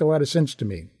doesn't make a lot of sense to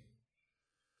me.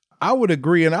 I would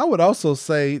agree, and I would also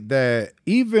say that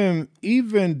even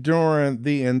during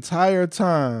the entire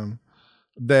time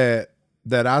that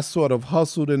I sort of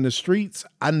hustled in the streets,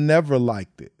 I never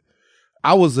liked it.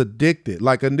 I was addicted.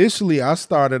 Like initially, I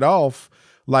started off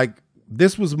like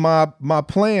this was my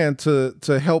plan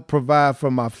to help provide for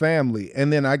my family,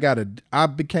 and then I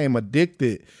became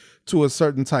addicted to a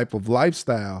certain type of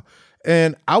lifestyle.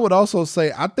 And I would also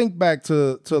say I think back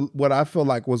to what I feel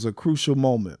like was a crucial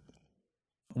moment.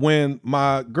 When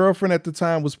my girlfriend at the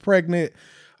time was pregnant,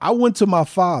 I went to my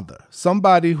father,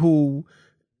 somebody who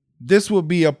this would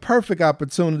be a perfect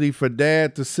opportunity for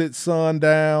dad to sit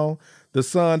the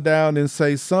son down and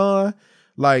say, son,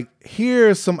 like,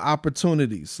 here's some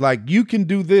opportunities. Like, you can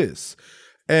do this.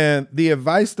 And the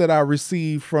advice that I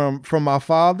received from my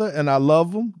father, and I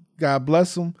love him, God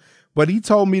bless him, but he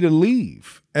told me to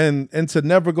leave and to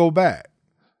never go back.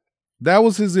 That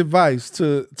was his advice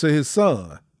to his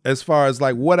son, as far as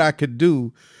like what I could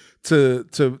do to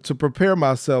prepare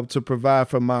myself to provide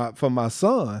for my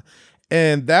son.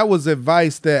 And that was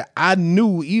advice that I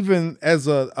knew even as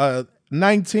a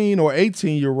 19 or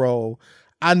 18-year-old,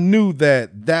 I knew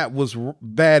that was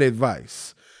bad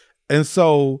advice. And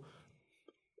so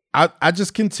I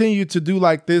just continued to do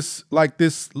like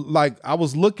I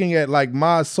was looking at like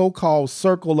my so-called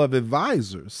circle of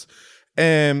advisors.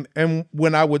 And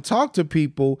when I would talk to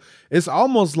people, it's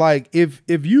almost like if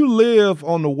you live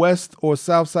on the west or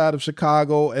south side of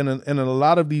Chicago and in a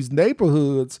lot of these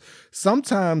neighborhoods,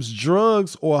 sometimes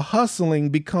drugs or hustling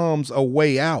becomes a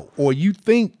way out, or you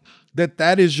think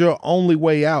that is your only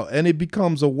way out, and it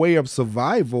becomes a way of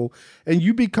survival, and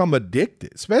you become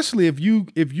addicted, especially if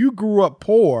you grew up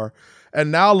poor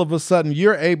and now all of a sudden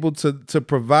you're able to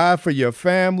provide for your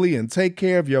family and take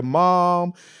care of your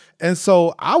mom. And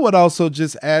so I would also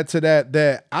just add to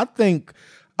that I think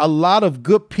a lot of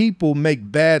good people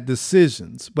make bad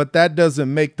decisions, but that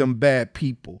doesn't make them bad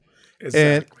people.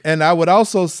 Exactly. And I would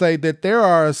also say that there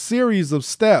are a series of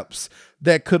steps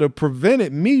that could have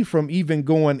prevented me from even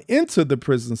going into the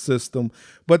prison system,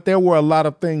 but there were a lot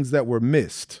of things that were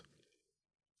missed.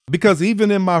 Because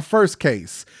even in my first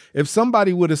case, if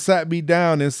somebody would have sat me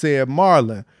down and said,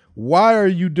 Marlon, why are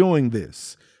you doing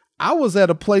this? I was at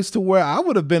a place to where I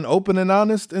would have been open and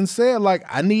honest and said, like,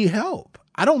 I need help.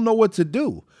 I don't know what to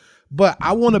do, but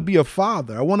I want to be a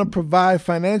father. I want to provide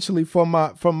financially for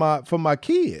my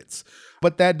kids.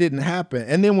 But that didn't happen.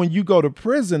 And then when you go to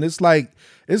prison, it's like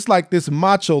this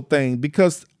macho thing,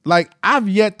 because like I've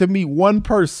yet to meet one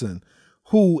person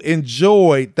who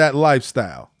enjoyed that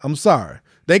lifestyle. I'm sorry.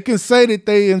 They can say that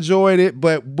they enjoyed it,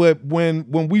 but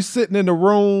when we sitting in the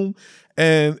room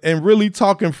and really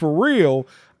talking for real,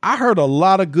 I heard a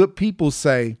lot of good people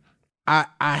say,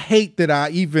 I hate that I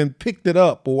even picked it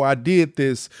up, or I did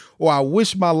this, or I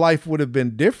wish my life would have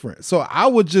been different. So I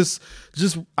would just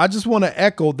want to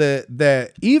echo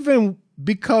that even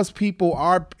because people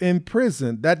are in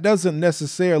prison, that doesn't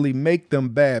necessarily make them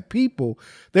bad people.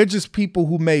 They're just people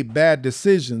who made bad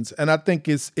decisions. And I think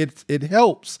it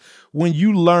helps when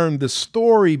you learn the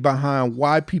story behind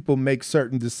why people make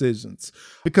certain decisions.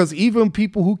 Because even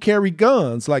people who carry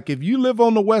guns, like if you live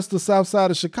on the west or south side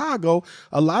of Chicago,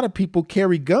 a lot of people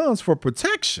carry guns for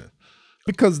protection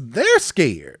because they're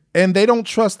scared and they don't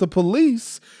trust the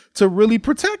police to really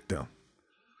protect them.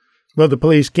 Well, the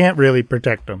police can't really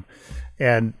protect them.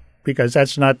 And because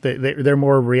that's not they're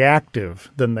more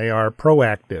reactive than they are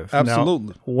proactive. Absolutely.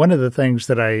 Now, one of the things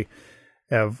that I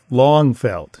have long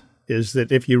felt is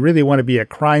that if you really want to be a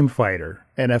crime fighter,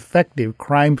 an effective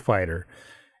crime fighter,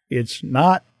 it's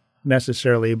not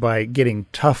necessarily by getting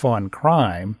tough on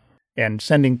crime and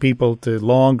sending people to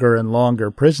longer and longer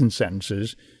prison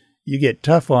sentences. You get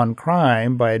tough on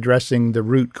crime by addressing the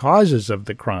root causes of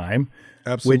the crime.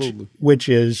 Absolutely. Which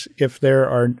is if there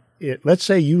are, let's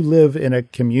say you live in a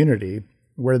community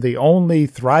where the only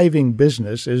thriving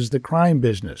business is the crime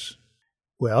business.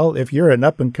 Well, if you're an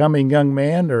up-and-coming young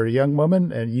man or a young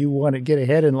woman and you want to get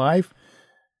ahead in life,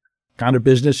 what kind of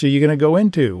business are you going to go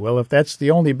into? Well, if that's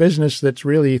the only business that's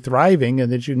really thriving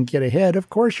and that you can get ahead, of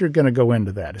course you're going to go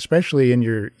into that, especially in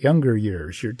your younger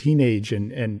years, your teenage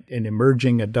and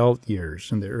emerging adult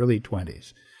years in the early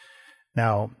 20s.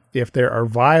 Now, if there are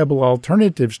viable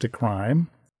alternatives to crime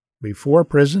before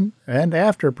prison and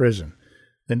after prison,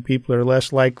 then people are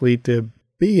less likely to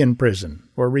be in prison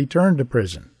or return to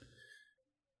prison.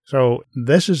 So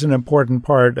this is an important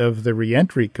part of the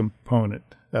reentry component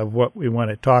of what we want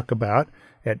to talk about.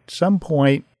 At some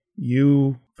point,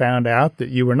 you found out that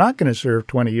you were not going to serve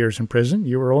 20 years in prison.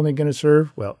 You were only going to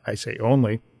serve, well, I say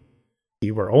only,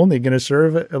 you were only going to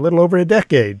serve a little over a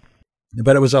decade.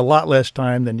 But it was a lot less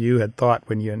time than you had thought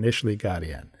when you initially got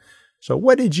in. So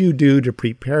what did you do to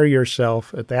prepare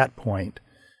yourself at that point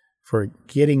for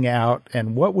getting out,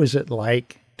 and what was it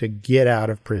like to get out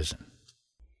of prison?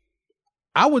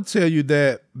 I would tell you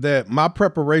that my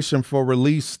preparation for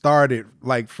release started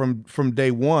like from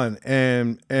day one,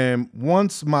 and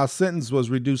once my sentence was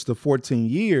reduced to 14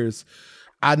 years,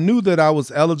 I knew that I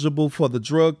was eligible for the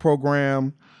drug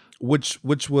program, which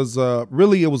was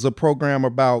really, it was a program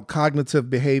about cognitive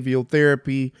behavioral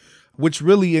therapy, which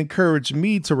really encouraged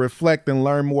me to reflect and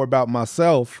learn more about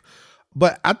myself.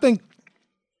 But I think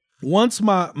once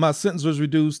my sentence was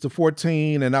reduced to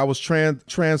 14 and I was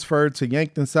transferred to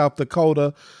Yankton, South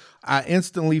Dakota, I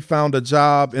instantly found a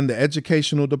job in the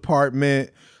educational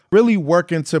department, really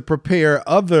working to prepare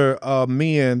other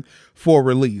men for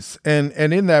release. And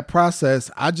in that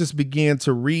process, I just began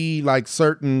to read like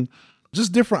certain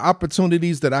just different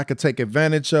opportunities that I could take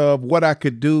advantage of, what I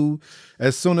could do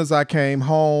as soon as I came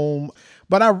home.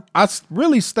 But I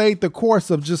really stayed the course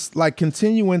of just like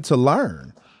continuing to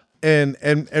learn. And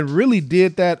really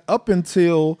did that up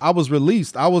until I was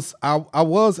released. I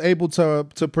was able to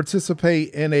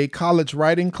participate in a college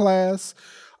writing class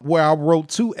where I wrote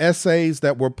 2 essays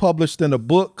that were published in a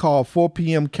book called 4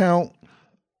 p.m. Count.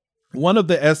 One of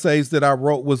the essays that I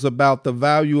wrote was about the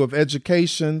value of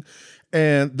education,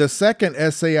 and the second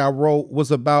essay I wrote was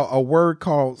about a word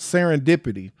called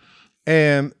serendipity.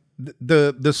 And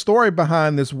the story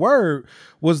behind this word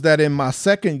was that in my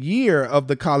second year of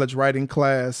the college writing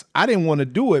class, I didn't want to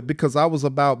do it because I was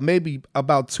about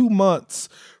 2 months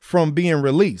from being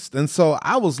released. And so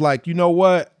I was like, you know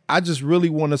what? I just really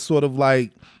want to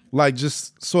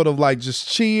just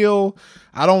chill.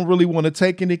 I don't really want to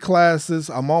take any classes.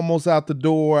 I'm almost out the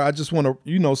door. I just want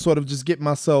to, sort of just get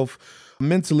myself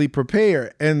mentally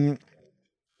prepared. And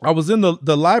I was in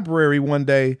the library one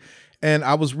day, and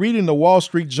I was reading the Wall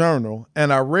Street Journal,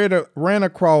 and I ran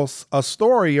across a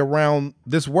story around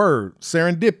this word,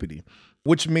 serendipity,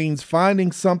 which means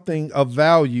finding something of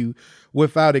value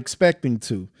without expecting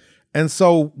to. And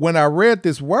so when I read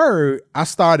this word, I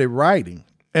started writing.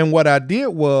 And what I did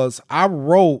was I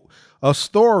wrote a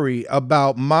story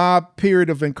about my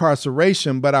period of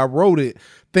incarceration, but I wrote it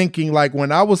thinking like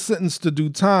when I was sentenced to do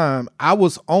time, I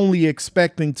was only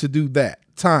expecting to do that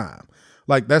time.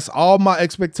 Like that's all my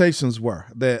expectations were,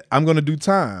 that I'm going to do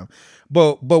time.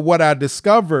 But what I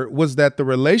discovered was that the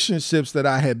relationships that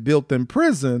I had built in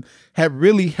prison had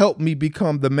really helped me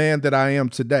become the man that I am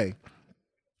today.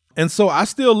 And so I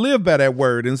still live by that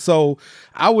word. And so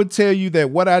I would tell you that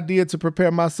what I did to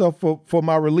prepare myself for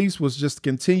my release was just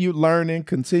continued learning,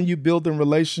 continue building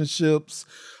relationships.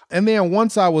 And then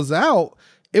once I was out,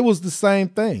 it was the same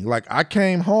thing. Like I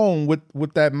came home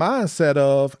with that mindset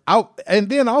of out, and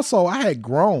then also I had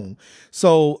grown.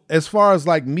 So as far as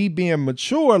like me being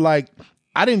mature, like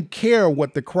I didn't care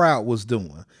what the crowd was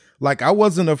doing. Like I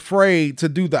wasn't afraid to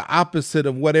do the opposite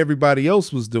of what everybody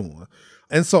else was doing.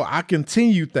 And so I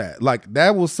continued that. Like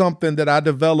that was something that I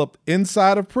developed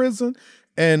inside of prison.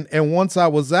 And once I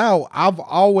was out, I've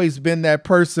always been that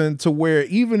person to where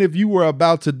even if you were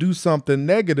about to do something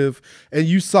negative and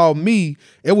you saw me,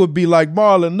 it would be like,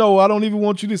 Marlon, no, I don't even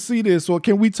want you to see this. Or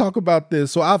can we talk about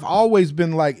this? So I've always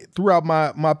been like, throughout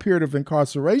my period of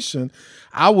incarceration,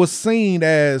 I was seen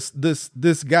as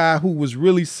this guy who was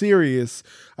really serious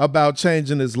about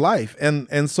changing his life.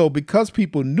 And so because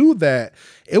people knew that,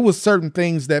 it was certain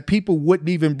things that people wouldn't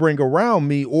even bring around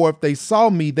me, or if they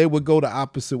saw me, they would go the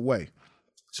opposite way.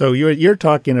 So you're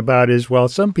talking about is, well,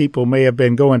 some people may have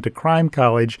been going to crime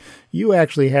college. You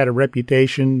actually had a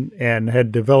reputation and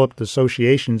had developed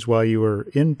associations while you were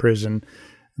in prison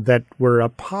that were a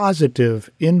positive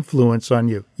influence on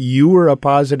you. You were a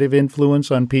positive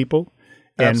influence on people,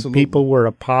 and Absolutely. people were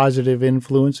a positive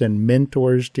influence and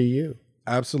mentors to you.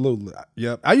 Absolutely.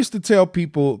 Yep. I used to tell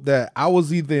people that I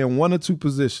was either in one or two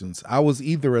positions. I was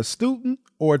either a student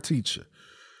or a teacher.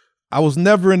 I was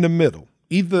never in the middle.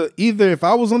 Either if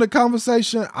I was on a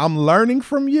conversation, I'm learning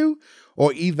from you,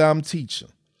 or either I'm teaching.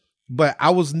 But I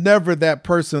was never that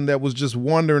person that was just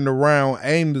wandering around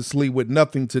aimlessly with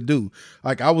nothing to do.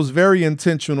 Like, I was very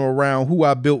intentional around who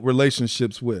I built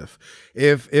relationships with.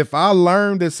 If I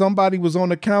learned that somebody was on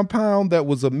the compound that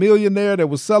was a millionaire that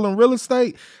was selling real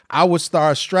estate, I would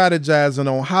start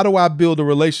strategizing on how do I build a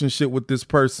relationship with this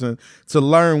person to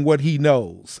learn what he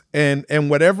knows. And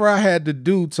whatever I had to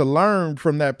do to learn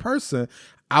from that person,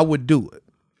 I would do it.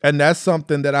 And that's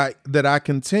something that I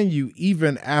continue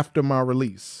even after my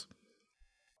release.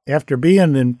 After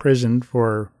being in prison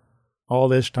for all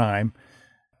this time,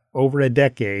 over a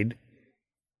decade,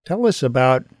 tell us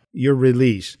about your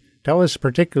release. Tell us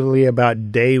particularly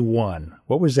about day one.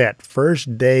 What was that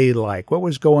first day like? What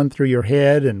was going through your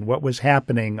head, and what was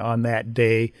happening on that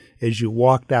day as you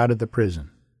walked out of the prison?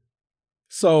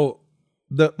 So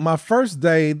my first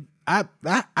day, I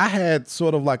had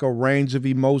sort of like a range of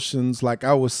emotions. Like,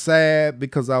 I was sad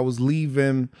because I was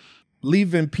leaving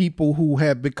people who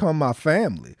had become my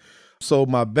family. So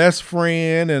my best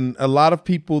friend and a lot of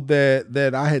people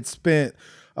that I had spent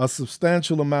a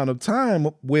substantial amount of time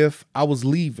with, I was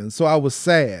leaving. So I was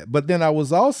sad. But then I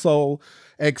was also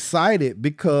excited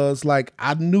because, like,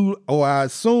 I knew, or I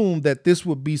assumed, that this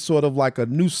would be sort of like a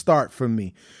new start for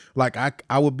me. Like,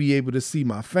 I would be able to see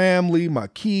my family, my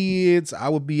kids. I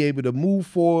would be able to move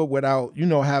forward without,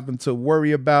 having to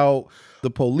worry about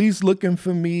the police looking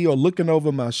for me or looking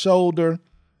over my shoulder.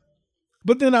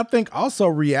 But then I think also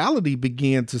reality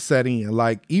began to set in.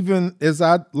 Like, even as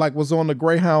I was on the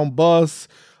Greyhound bus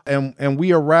and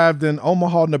we arrived in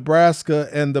Omaha, Nebraska,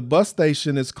 and the bus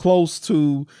station is close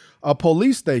to a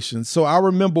police station. So I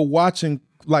remember watching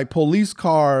like police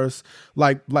cars,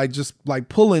 just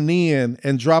pulling in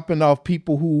and dropping off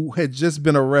people who had just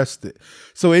been arrested.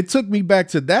 So it took me back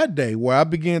to that day where I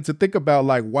began to think about,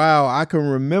 like, wow, I can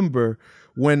remember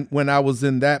when I was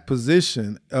in that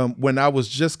position, when I was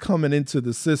just coming into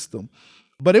the system.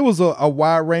 But it was a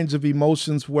wide range of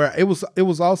emotions where it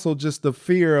was also just the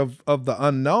fear of the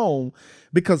unknown,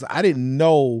 because I didn't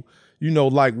know,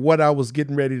 like what I was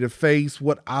getting ready to face,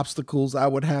 what obstacles I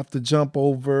would have to jump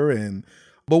over.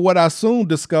 But what I soon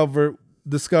discovered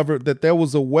that there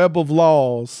was a web of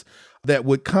laws that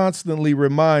would constantly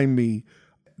remind me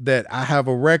that I have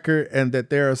a record and that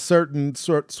there are certain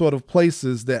sort of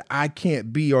places that I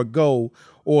can't be or go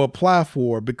or apply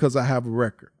for because I have a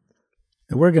record.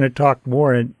 And we're going to talk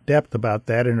more in depth about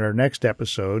that in our next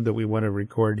episode that we want to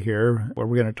record here, where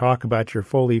we're going to talk about your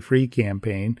Fully Free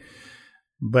campaign.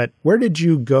 But where did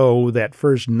you go that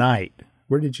first night?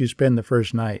 Where did you spend the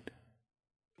first night?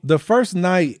 The first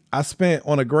night I spent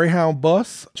on a Greyhound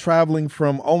bus traveling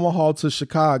from Omaha to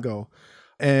Chicago.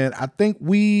 And I think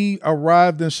we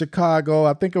arrived in Chicago,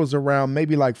 I think it was around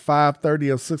maybe like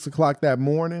 5:30 or 6 o'clock that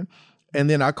morning. And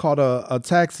then I caught a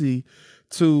taxi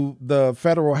to the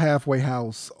Federal Halfway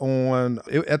House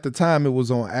at the time it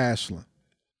was on Ashland.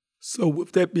 So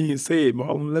with that being said,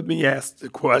 Marlon, let me ask the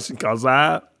question, because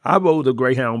I rode a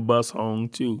Greyhound bus home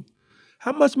too.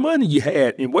 How much money you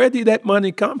had, and where did that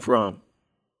money come from?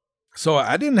 So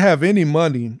I didn't have any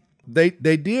money. They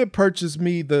did purchase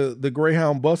me the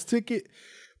Greyhound bus ticket,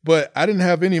 but I didn't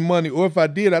have any money. Or if I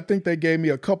did, I think they gave me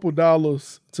a couple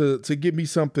dollars to get me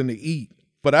something to eat.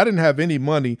 But I didn't have any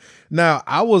money. Now,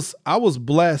 I was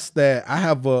blessed that I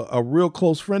have a real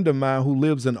close friend of mine who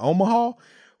lives in Omaha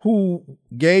who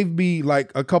gave me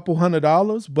like a couple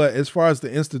 $100. But as far as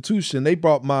the institution, they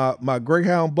bought my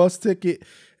Greyhound bus ticket,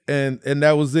 and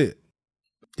that was it.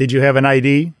 Did you have an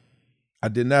ID? I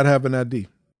did not have an ID.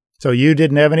 So you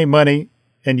didn't have any money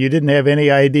and you didn't have any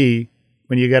ID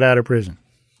when you got out of prison?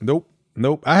 Nope.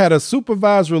 I had a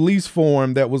supervised release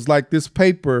form that was like this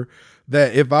paper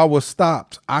that if I was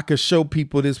stopped, I could show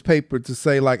people this paper to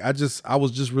say, like, I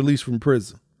was just released from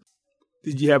prison.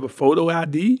 Did you have a photo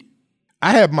ID?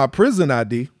 I had my prison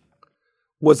ID.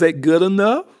 Was that good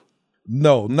enough?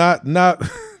 No, not.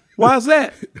 Why is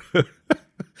that?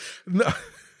 No.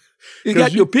 It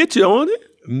got your picture on it?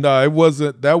 No, it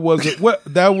wasn't. That wasn't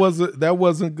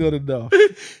good enough.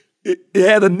 It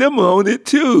had a number on it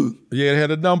too. Yeah, it had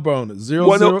a number on it.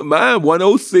 Mine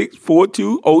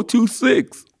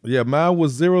 106-42026. Yeah, mine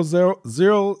was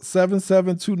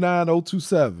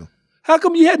 0772927. How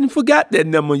come you hadn't forgot that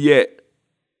number yet?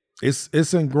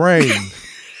 It's ingrained.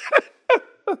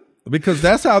 Because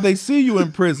that's how they see you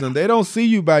in prison. They don't see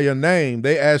you by your name.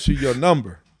 They ask you your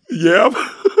number. Yep.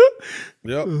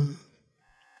 Yep.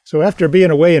 So after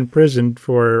being away in prison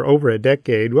for over a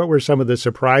decade, what were some of the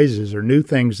surprises or new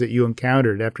things that you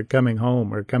encountered after coming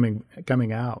home or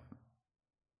coming out?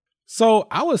 So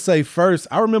I would say first,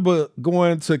 I remember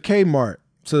going to Kmart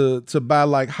to buy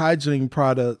like hygiene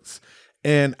products,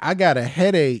 and I got a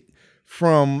headache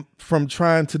from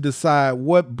trying to decide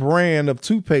what brand of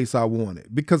toothpaste I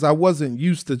wanted because I wasn't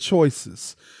used to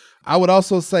choices. I would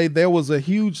also say there was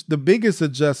the biggest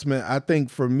adjustment, I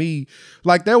think, for me.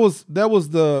 Like there was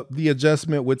the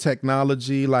adjustment with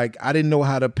technology. Like I didn't know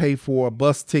how to pay for a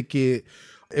bus ticket.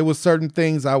 It was certain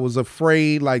things I was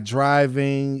afraid, like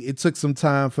driving. It took some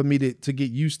time for me to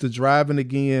get used to driving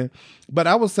again. But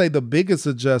I would say the biggest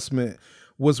adjustment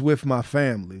was with my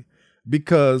family,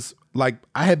 because like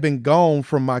I had been gone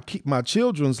from my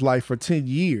children's life for 10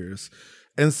 years.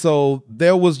 And so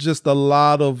there was just a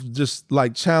lot of just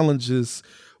like challenges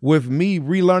with me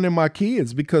relearning my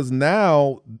kids, because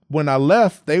now when I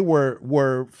left, they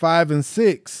were 5 and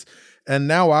 6. And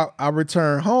now I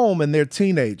return home and they're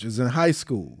teenagers in high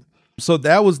school. So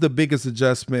that was the biggest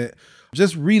adjustment,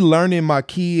 just relearning my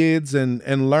kids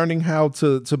and learning how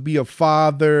to be a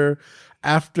father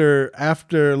after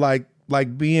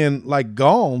like being like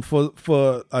gone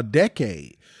for a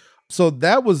decade. So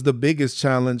that was the biggest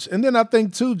challenge. And then I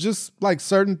think too, just like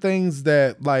certain things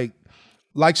that like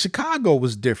Chicago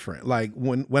was different. Like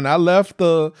when I left,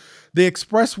 the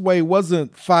expressway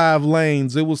wasn't 5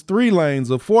 lanes, it was 3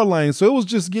 lanes or 4 lanes. So it was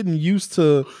just getting used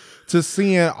to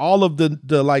seeing all of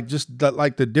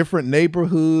the different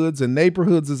neighborhoods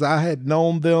as I had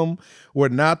known them were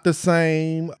not the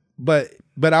same. But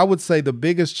I would say the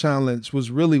biggest challenge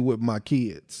was really with my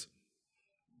kids.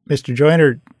 Mr.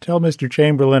 Joyner, tell Mr.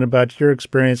 Chamberlain about your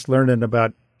experience learning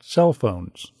about cell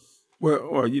phones. Well,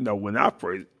 when I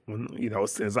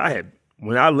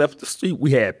left the street,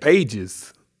 we had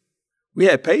pages.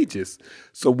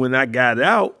 So when I got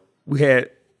out, we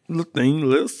had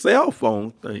little cell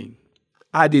phone thing.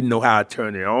 I didn't know how to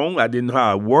turn it on. I didn't know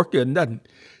how to work it or nothing.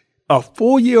 A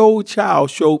 4-year-old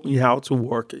child showed me how to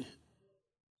work it.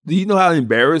 Do you know how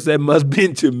embarrassed that must have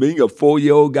been to me? A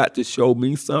 4-year-old got to show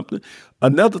me something.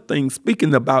 Another thing,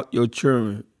 speaking about your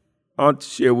children, I want to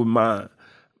share with mine.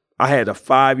 I had a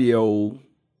 5-year-old,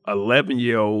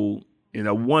 11-year-old, and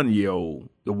a 1-year-old.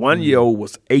 The 1-year-old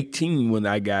was 18 when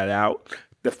I got out.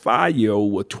 The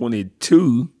 5-year-old was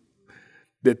 22.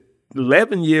 The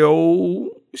 11-year-old,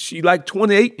 she like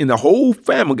 28, and the whole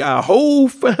family, got a whole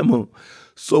family.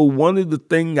 So one of the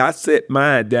things, I sat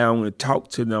mine down and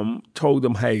talked to them, told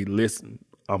them, hey, listen,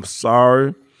 I'm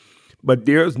sorry, but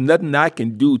there's nothing I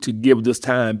can do to give this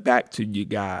time back to you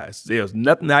guys. There's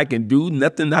nothing I can do,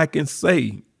 nothing I can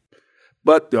say.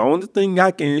 But the only thing I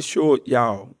can assure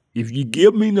y'all, if you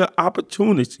give me the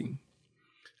opportunity,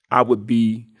 I would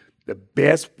be the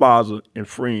best father and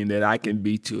friend that I can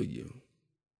be to you.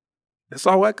 That's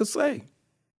all I could say.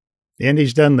 And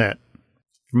he's done that.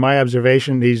 From my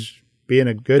observation, he's being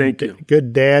a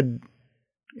good dad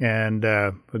and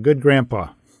a good grandpa.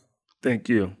 Thank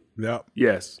you. Yeah.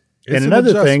 Yes. And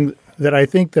another thing that I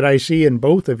think that I see in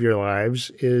both of your lives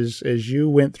is, as you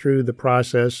went through the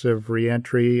process of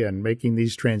reentry and making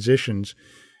these transitions,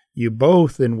 you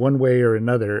both, in one way or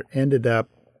another, ended up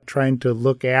trying to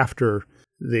look after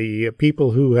the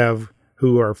people who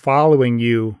are following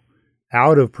you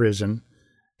out of prison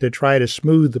to try to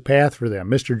smooth the path for them.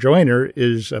 Mr. Joyner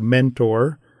is a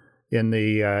mentor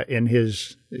in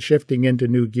his Shifting into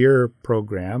New Gear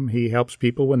program. He helps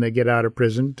people when they get out of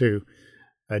prison to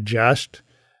adjust.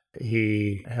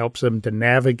 He helps them to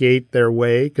navigate their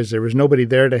way because there was nobody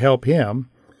there to help him.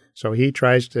 So he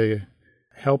tries to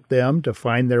help them to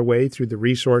find their way through the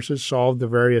resources, solve the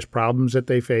various problems that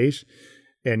they face.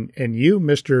 And you,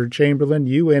 Mr. Chamberlain,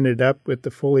 you ended up with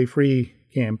the Fully Free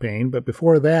campaign. But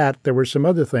before that, there were some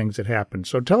other things that happened.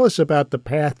 So tell us about the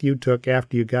path you took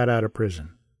after you got out of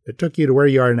prison. It took you to where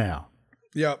you are now.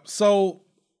 Yeah. So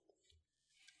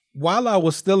while I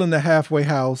was still in the halfway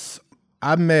house,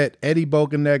 I met Eddie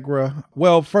Bocanegra.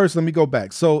 Well, first, let me go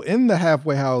back. So in the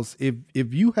halfway house, if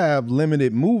you have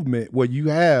limited movement, you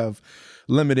have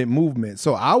limited movement.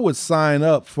 So I would sign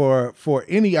up for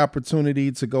any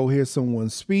opportunity to go hear someone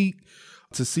speak,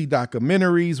 to see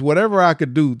documentaries, whatever I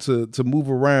could do to move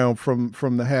around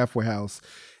from the halfway house.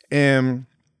 And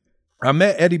I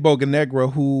met Eddie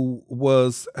Bocanegra, who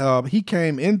was, he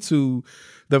came into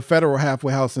the federal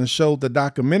halfway house and showed the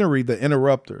documentary, The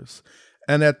Interrupters.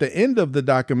 And at the end of the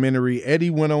documentary,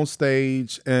 Eddie went on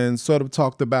stage and sort of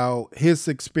talked about his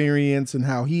experience and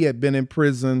how he had been in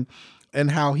prison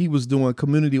and how he was doing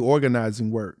community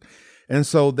organizing work. And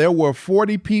so there were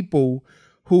 40 people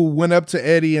who went up to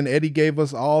Eddie, and Eddie gave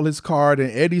us all his card,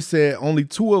 and Eddie said only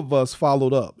 2 of us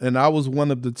followed up, and I was one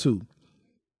of the 2.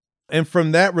 And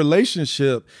from that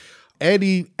relationship,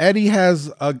 Eddie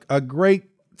has a great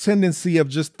tendency of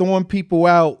just throwing people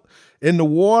out in the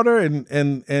water,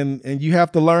 and you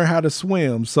have to learn how to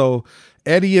swim. So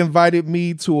Eddie invited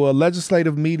me to a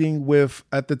legislative meeting with,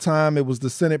 at the time, it was the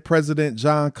Senate President,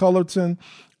 John Cullerton.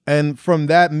 And from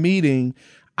that meeting,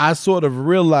 I sort of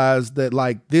realized that,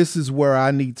 like, this is where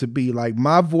I need to be. Like,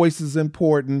 my voice is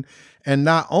important. And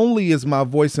not only is my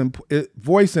voice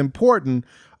important,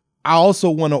 I also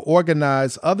want to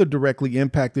organize other directly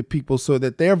impacted people so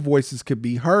that their voices could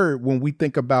be heard when we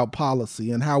think about policy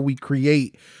and how we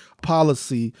create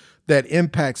policy that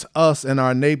impacts us and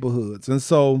our neighborhoods. And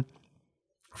so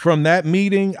from that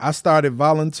meeting, I started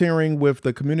volunteering with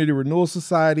the Community Renewal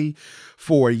Society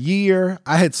for a year.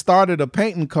 I had started a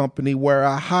painting company where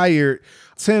I hired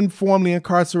 10 formerly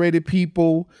incarcerated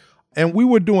people, and we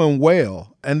were doing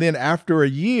well. And then after a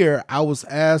year, I was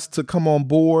asked to come on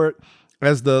board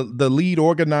as the lead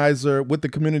organizer with the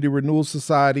Community Renewal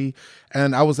Society,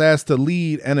 and I was asked to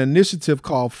lead an initiative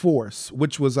called FORCE,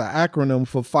 which was an acronym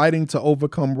for Fighting to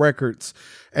Overcome Records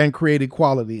and Create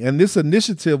Equality. And this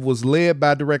initiative was led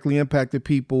by directly impacted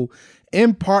people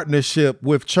in partnership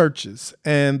with churches.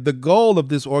 And the goal of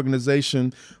this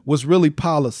organization was really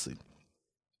policy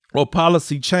or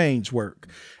policy change work.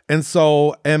 And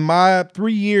so in my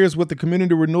 3 years with the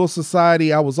Community Renewal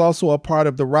Society, I was also a part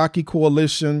of the Rocky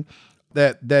Coalition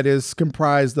that is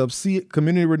comprised of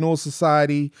Community Renewal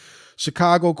Society,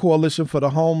 Chicago Coalition for the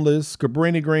Homeless,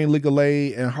 Cabrini Green Legal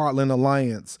Aid, and Heartland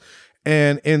Alliance.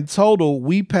 And in total,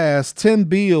 we passed 10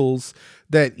 bills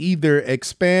that either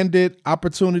expanded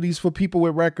opportunities for people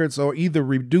with records or either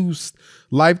reduced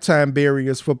lifetime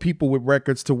barriers for people with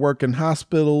records to work in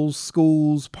hospitals,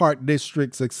 schools, park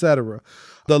districts, etc.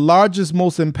 The largest,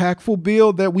 most impactful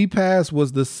bill that we passed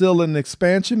was the Seal and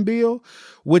Expansion Bill,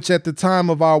 which at the time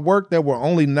of our work, there were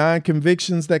only 9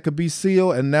 convictions that could be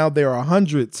sealed, and now there are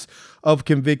hundreds of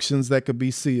convictions that could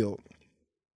be sealed.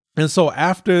 And so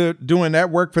after doing that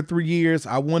work for 3 years,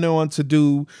 I went on to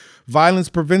do violence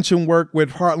prevention work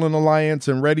with Heartland Alliance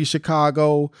and Ready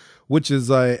Chicago, which is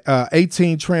a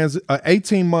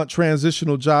 18-month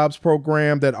transitional jobs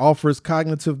program that offers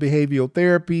cognitive behavioral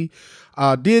therapy.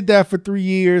 Did that for 3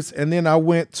 years, and then I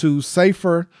went to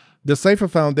the Safer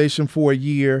Foundation for a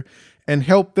year and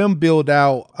helped them build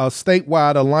out a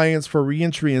statewide alliance for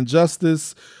reentry and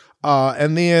justice.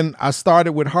 And then I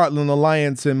started with Heartland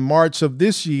Alliance in March of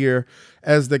this year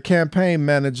as the campaign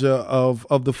manager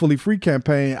of the Fully Free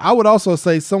campaign. I would also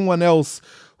say someone else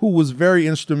who was very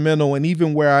instrumental and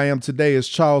even where I am today is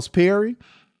Charles Perry,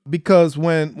 because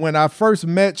when I first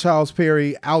met Charles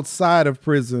Perry outside of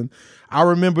prison, I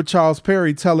remember Charles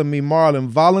Perry telling me,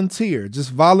 Marlon,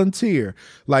 just volunteer,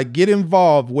 like get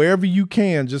involved wherever you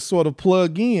can, just sort of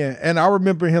plug in. And I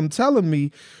remember him telling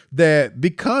me that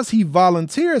because he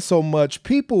volunteered so much,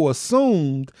 people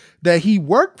assumed that he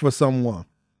worked for someone.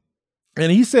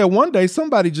 And he said one day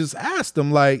somebody just asked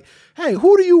him like, hey,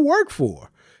 who do you work for?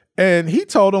 And he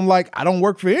told them like, I don't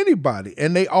work for anybody.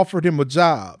 And they offered him a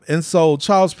job. And so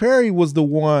Charles Perry was the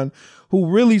one who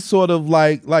really sort of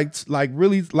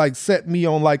really set me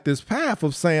on like this path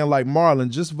of saying like, Marlon,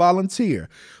 just volunteer,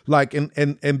 like,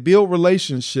 and build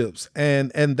relationships.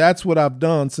 And that's what I've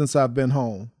done since I've been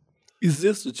home. Is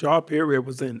this the Charles Perry that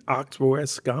was in Oxford,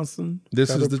 Wisconsin? This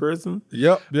is the prison.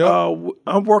 Yep.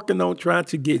 I'm working on trying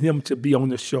to get him to be on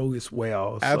the show as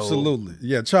well. Absolutely,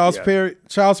 yeah. Charles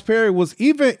Perry was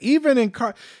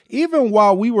even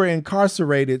while we were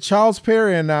incarcerated. Charles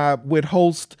Perry and I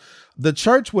the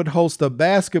church would host a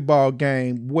basketball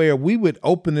game where we would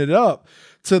open it up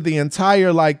to the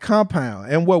entire like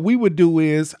compound. And what we would do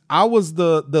is I was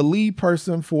the lead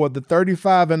person for the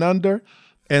 35 and under.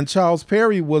 And Charles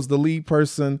Perry was the lead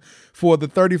person for the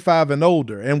 35 and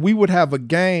older. And we would have a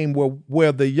game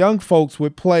where the young folks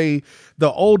would play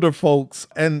the older folks,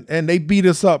 and they beat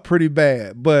us up pretty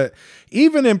bad. But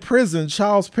even in prison,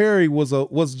 Charles Perry was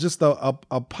just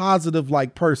a positive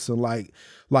like person.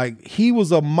 Like he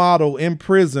was a model in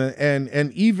prison,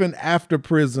 and even after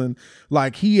prison,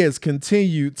 like he has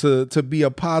continued to be a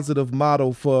positive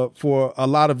model for a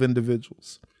lot of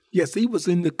individuals. Yes, he was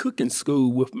in the cooking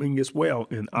school with me as well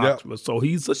in Oxford. Yep. So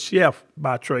he's a chef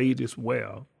by trade as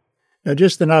well. Now,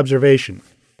 just an observation.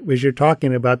 As you're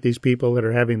talking about these people that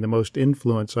are having the most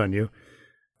influence on you,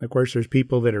 of course, there's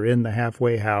people that are in the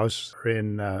halfway house or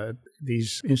in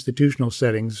these institutional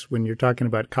settings. When you're talking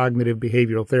about cognitive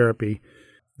behavioral therapy,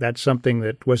 that's something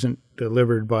that wasn't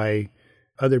delivered by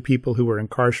other people who were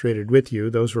incarcerated with you.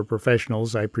 Those were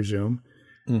professionals, I presume.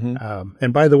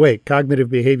 And by the way, cognitive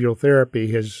behavioral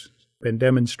therapy has been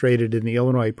demonstrated in the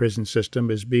Illinois prison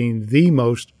system as being the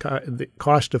most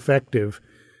cost-effective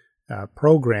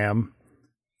program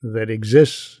that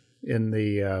exists in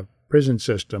the prison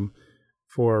system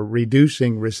for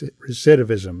reducing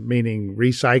recidivism, meaning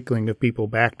recycling of people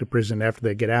back to prison after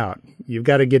they get out. You've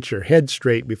got to get your head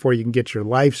straight before you can get your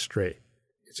life straight.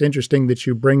 It's interesting that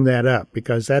you bring that up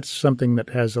because that's something that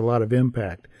has a lot of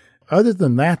impact. Other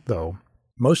than that, though,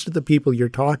 most of the people you're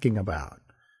talking about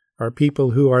are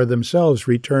people who are themselves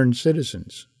returned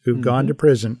citizens who've gone to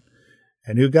prison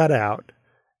and who got out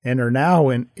and are now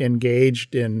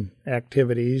engaged in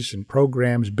activities and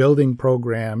programs, building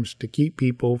programs to keep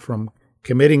people from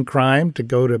committing crime to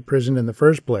go to prison in the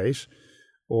first place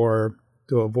or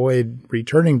to avoid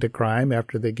returning to crime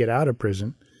after they get out of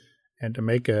prison and to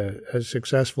make a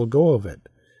successful go of it,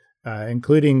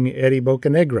 including Eddie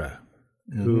Bocanegra,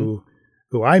 who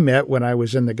I met when I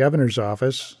was in the governor's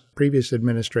office, previous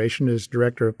administration, as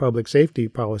director of public safety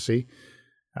policy.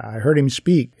 I heard him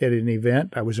speak at an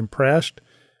event. I was impressed.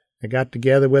 I got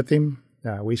together with him.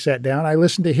 We sat down. I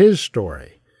listened to his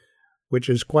story, which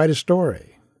is quite a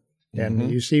story.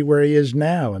 And you see where he is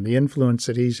now and the influence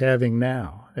that he's having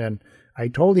now. And I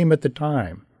told him at the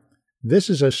time, this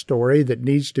is a story that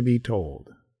needs to be told.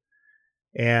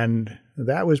 And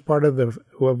that was part of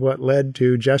what led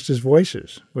to Justice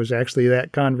Voices, was actually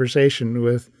that conversation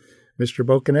with Mr.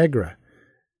 Bocanegra.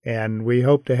 And we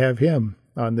hope to have him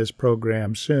on this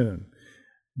program soon.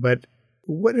 But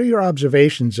what are your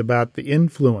observations about the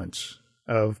influence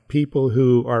of people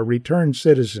who are returned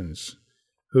citizens,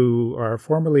 who are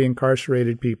formerly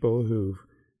incarcerated people who've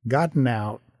gotten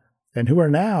out and who are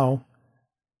now,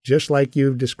 just like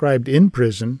you've described in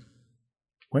prison,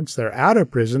 once they're out of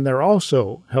prison, they're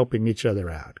also helping each other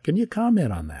out? Can you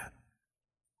comment on that?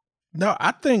 No,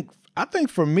 I think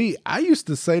for me, I used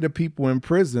to say to people in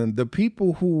prison, the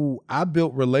people who I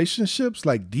built relationships,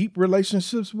 like deep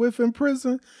relationships with in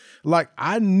prison, like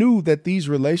I knew that these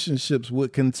relationships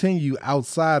would continue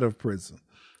outside of prison.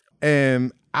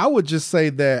 And I would just say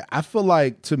that I feel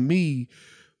like, to me,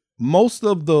 most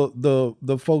of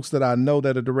the folks that I know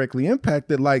that are directly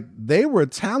impacted, like they were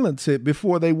talented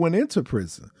before they went into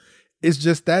prison. It's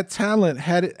just that talent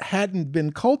hadn't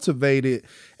been cultivated,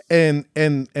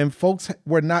 and folks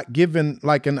were not given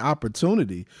like an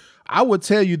opportunity. I would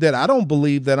tell you that I don't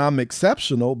believe that I'm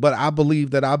exceptional, but I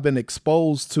believe that I've been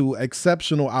exposed to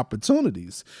exceptional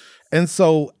opportunities. And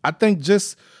so I think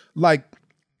just like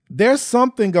there's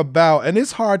something about, and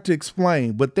it's hard to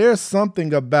explain, but there's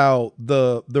something about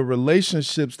the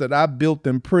relationships that I built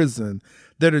in prison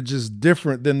that are just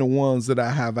different than the ones that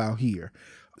I have out here.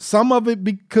 Some of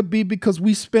it could be because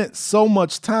we spent so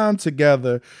much time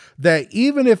together that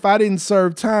even if I didn't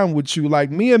serve time with you,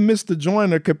 like me and Mr.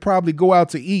 Joyner could probably go out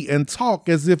to eat and talk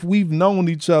as if we've known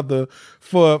each other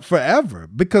for forever,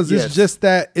 because it's just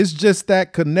that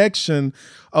connection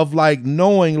of like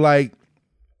knowing like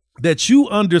that you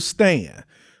understand.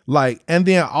 Like, and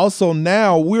then also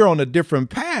now we're on a different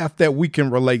path that we can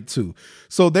relate to.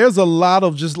 So there's a lot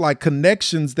of just like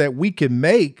connections that we can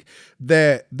make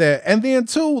that, and then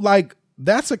too, like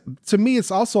to me,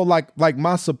 it's also like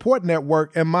my support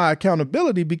network and my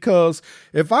accountability, because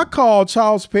if I call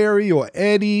Charles Perry or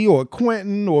Eddie or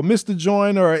Quentin or Mr.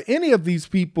 Joyner or any of these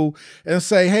people and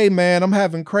say, hey man, I'm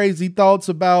having crazy thoughts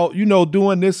about,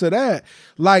 doing this or that,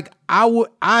 like I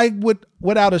would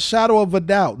without a shadow of a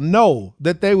doubt know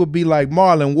that they would be like,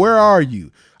 Marlon, where are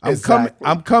you?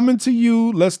 I'm coming to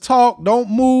you. Let's talk.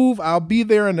 Don't move. I'll be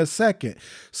there in a second.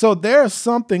 So there's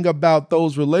something about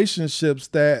those relationships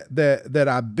that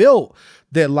I built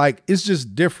that like it's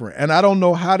just different. And I don't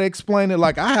know how to explain it.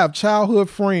 Like I have childhood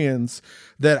friends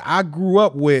that I grew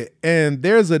up with, and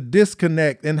there's a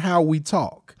disconnect in how we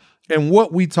talk and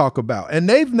what we talk about. And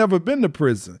they've never been to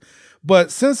prison.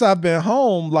 But since I've been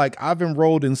home, like I've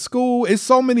enrolled in school, it's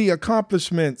so many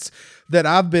accomplishments that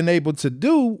I've been able to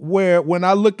do where when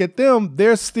I look at them,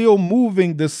 they're still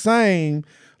moving the same,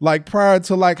 like prior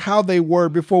to like how they were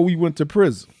before we went to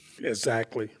prison.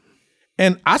 Exactly.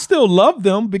 And I still love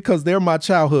them because they're my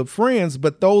childhood friends,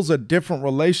 but those are different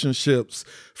relationships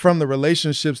from the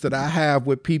relationships that I have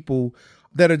with people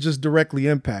that are just directly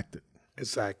impacted.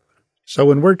 Exactly. So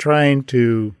when we're trying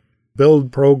to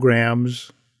build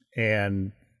programs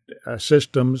and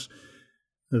systems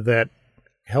that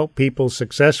help people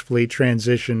successfully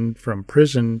transition from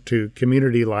prison to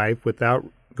community life without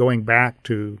going back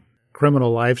to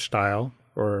criminal lifestyle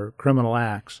or criminal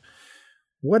acts,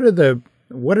 what are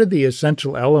the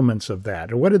essential elements of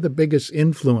that, or what are the biggest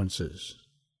influences?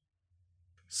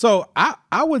 So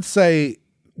I would say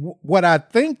what I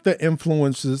think the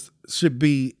influences should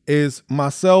be is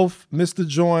myself, Mr.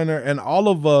 Joyner, and all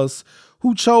of us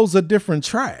who chose a different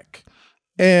track.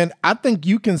 And I think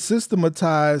you can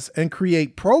systematize and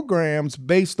create programs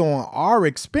based on our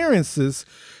experiences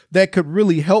that could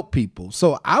really help people.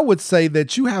 So I would say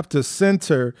that you have to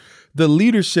center the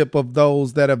leadership of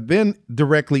those that have been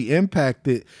directly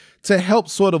impacted to help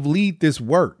sort of lead this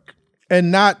work, and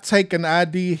not take an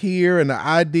idea here and an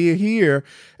idea here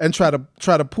and try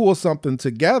to pull something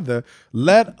together.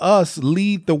 Let us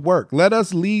lead the work. Let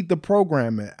us lead the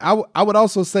programming. I would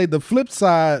also say the flip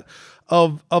side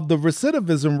of the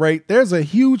recidivism rate, there's a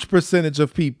huge percentage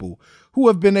of people who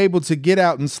have been able to get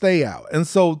out and stay out. And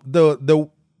so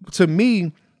to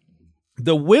me,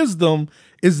 the wisdom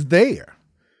is there.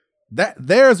 That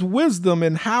there's wisdom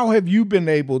in how have you been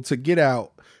able to get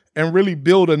out and really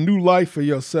build a new life for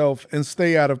yourself and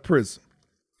stay out of prison.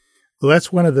 Well, that's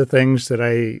one of the things that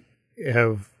I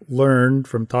have learned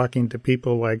from talking to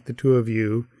people like the two of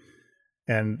you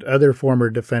and other former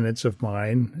defendants of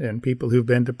mine and people who've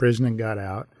been to prison and got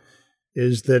out,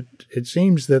 is that it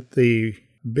seems that the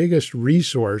biggest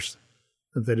resource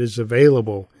that is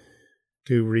available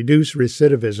to reduce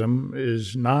recidivism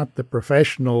is not the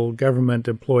professional government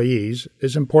employees,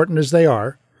 as important as they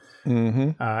are.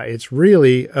 Mm-hmm. It's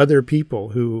really other people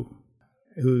who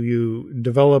you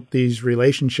develop these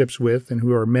relationships with and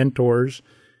who are mentors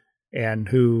and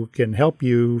who can help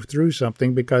you through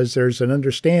something because there's an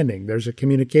understanding, there's a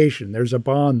communication, there's a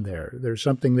bond there. There's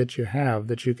something that you have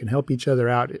that you can help each other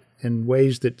out in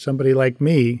ways that somebody like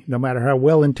me, no matter how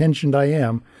well-intentioned I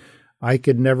am, I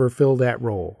could never fill that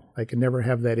role. I could never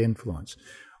have that influence.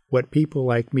 What people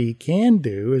like me can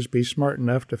do is be smart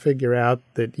enough to figure out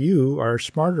that you are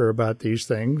smarter about these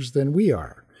things than we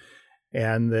are,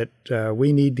 and that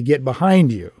we need to get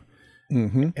behind you,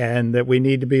 and that we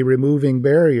need to be removing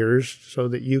barriers so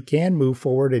that you can move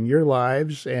forward in your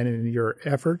lives and in your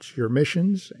efforts, your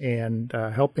missions, and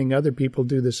helping other people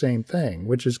do the same thing,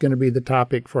 which is going to be the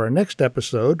topic for our next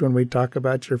episode when we talk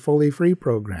about your Fully Free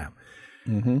program.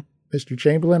 Mr.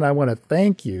 Chamberlain, I want to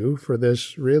thank you for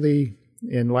this really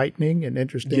enlightening and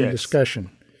interesting discussion.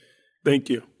 Thank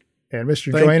you. And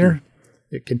Mr. Joyner,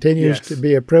 it continues to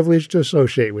be a privilege to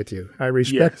associate with you. I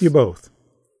respect you both.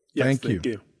 Thank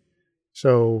you.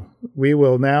 So we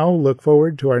will now look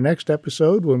forward to our next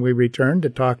episode when we return to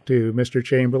talk to Mr.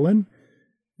 Chamberlain,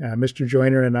 Mr.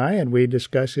 Joyner and I, and we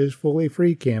discuss his Fully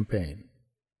Free campaign.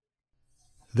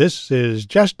 This is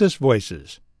Justice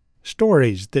Voices,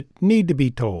 stories that need to be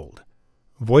told,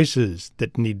 voices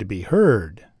that need to be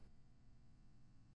heard.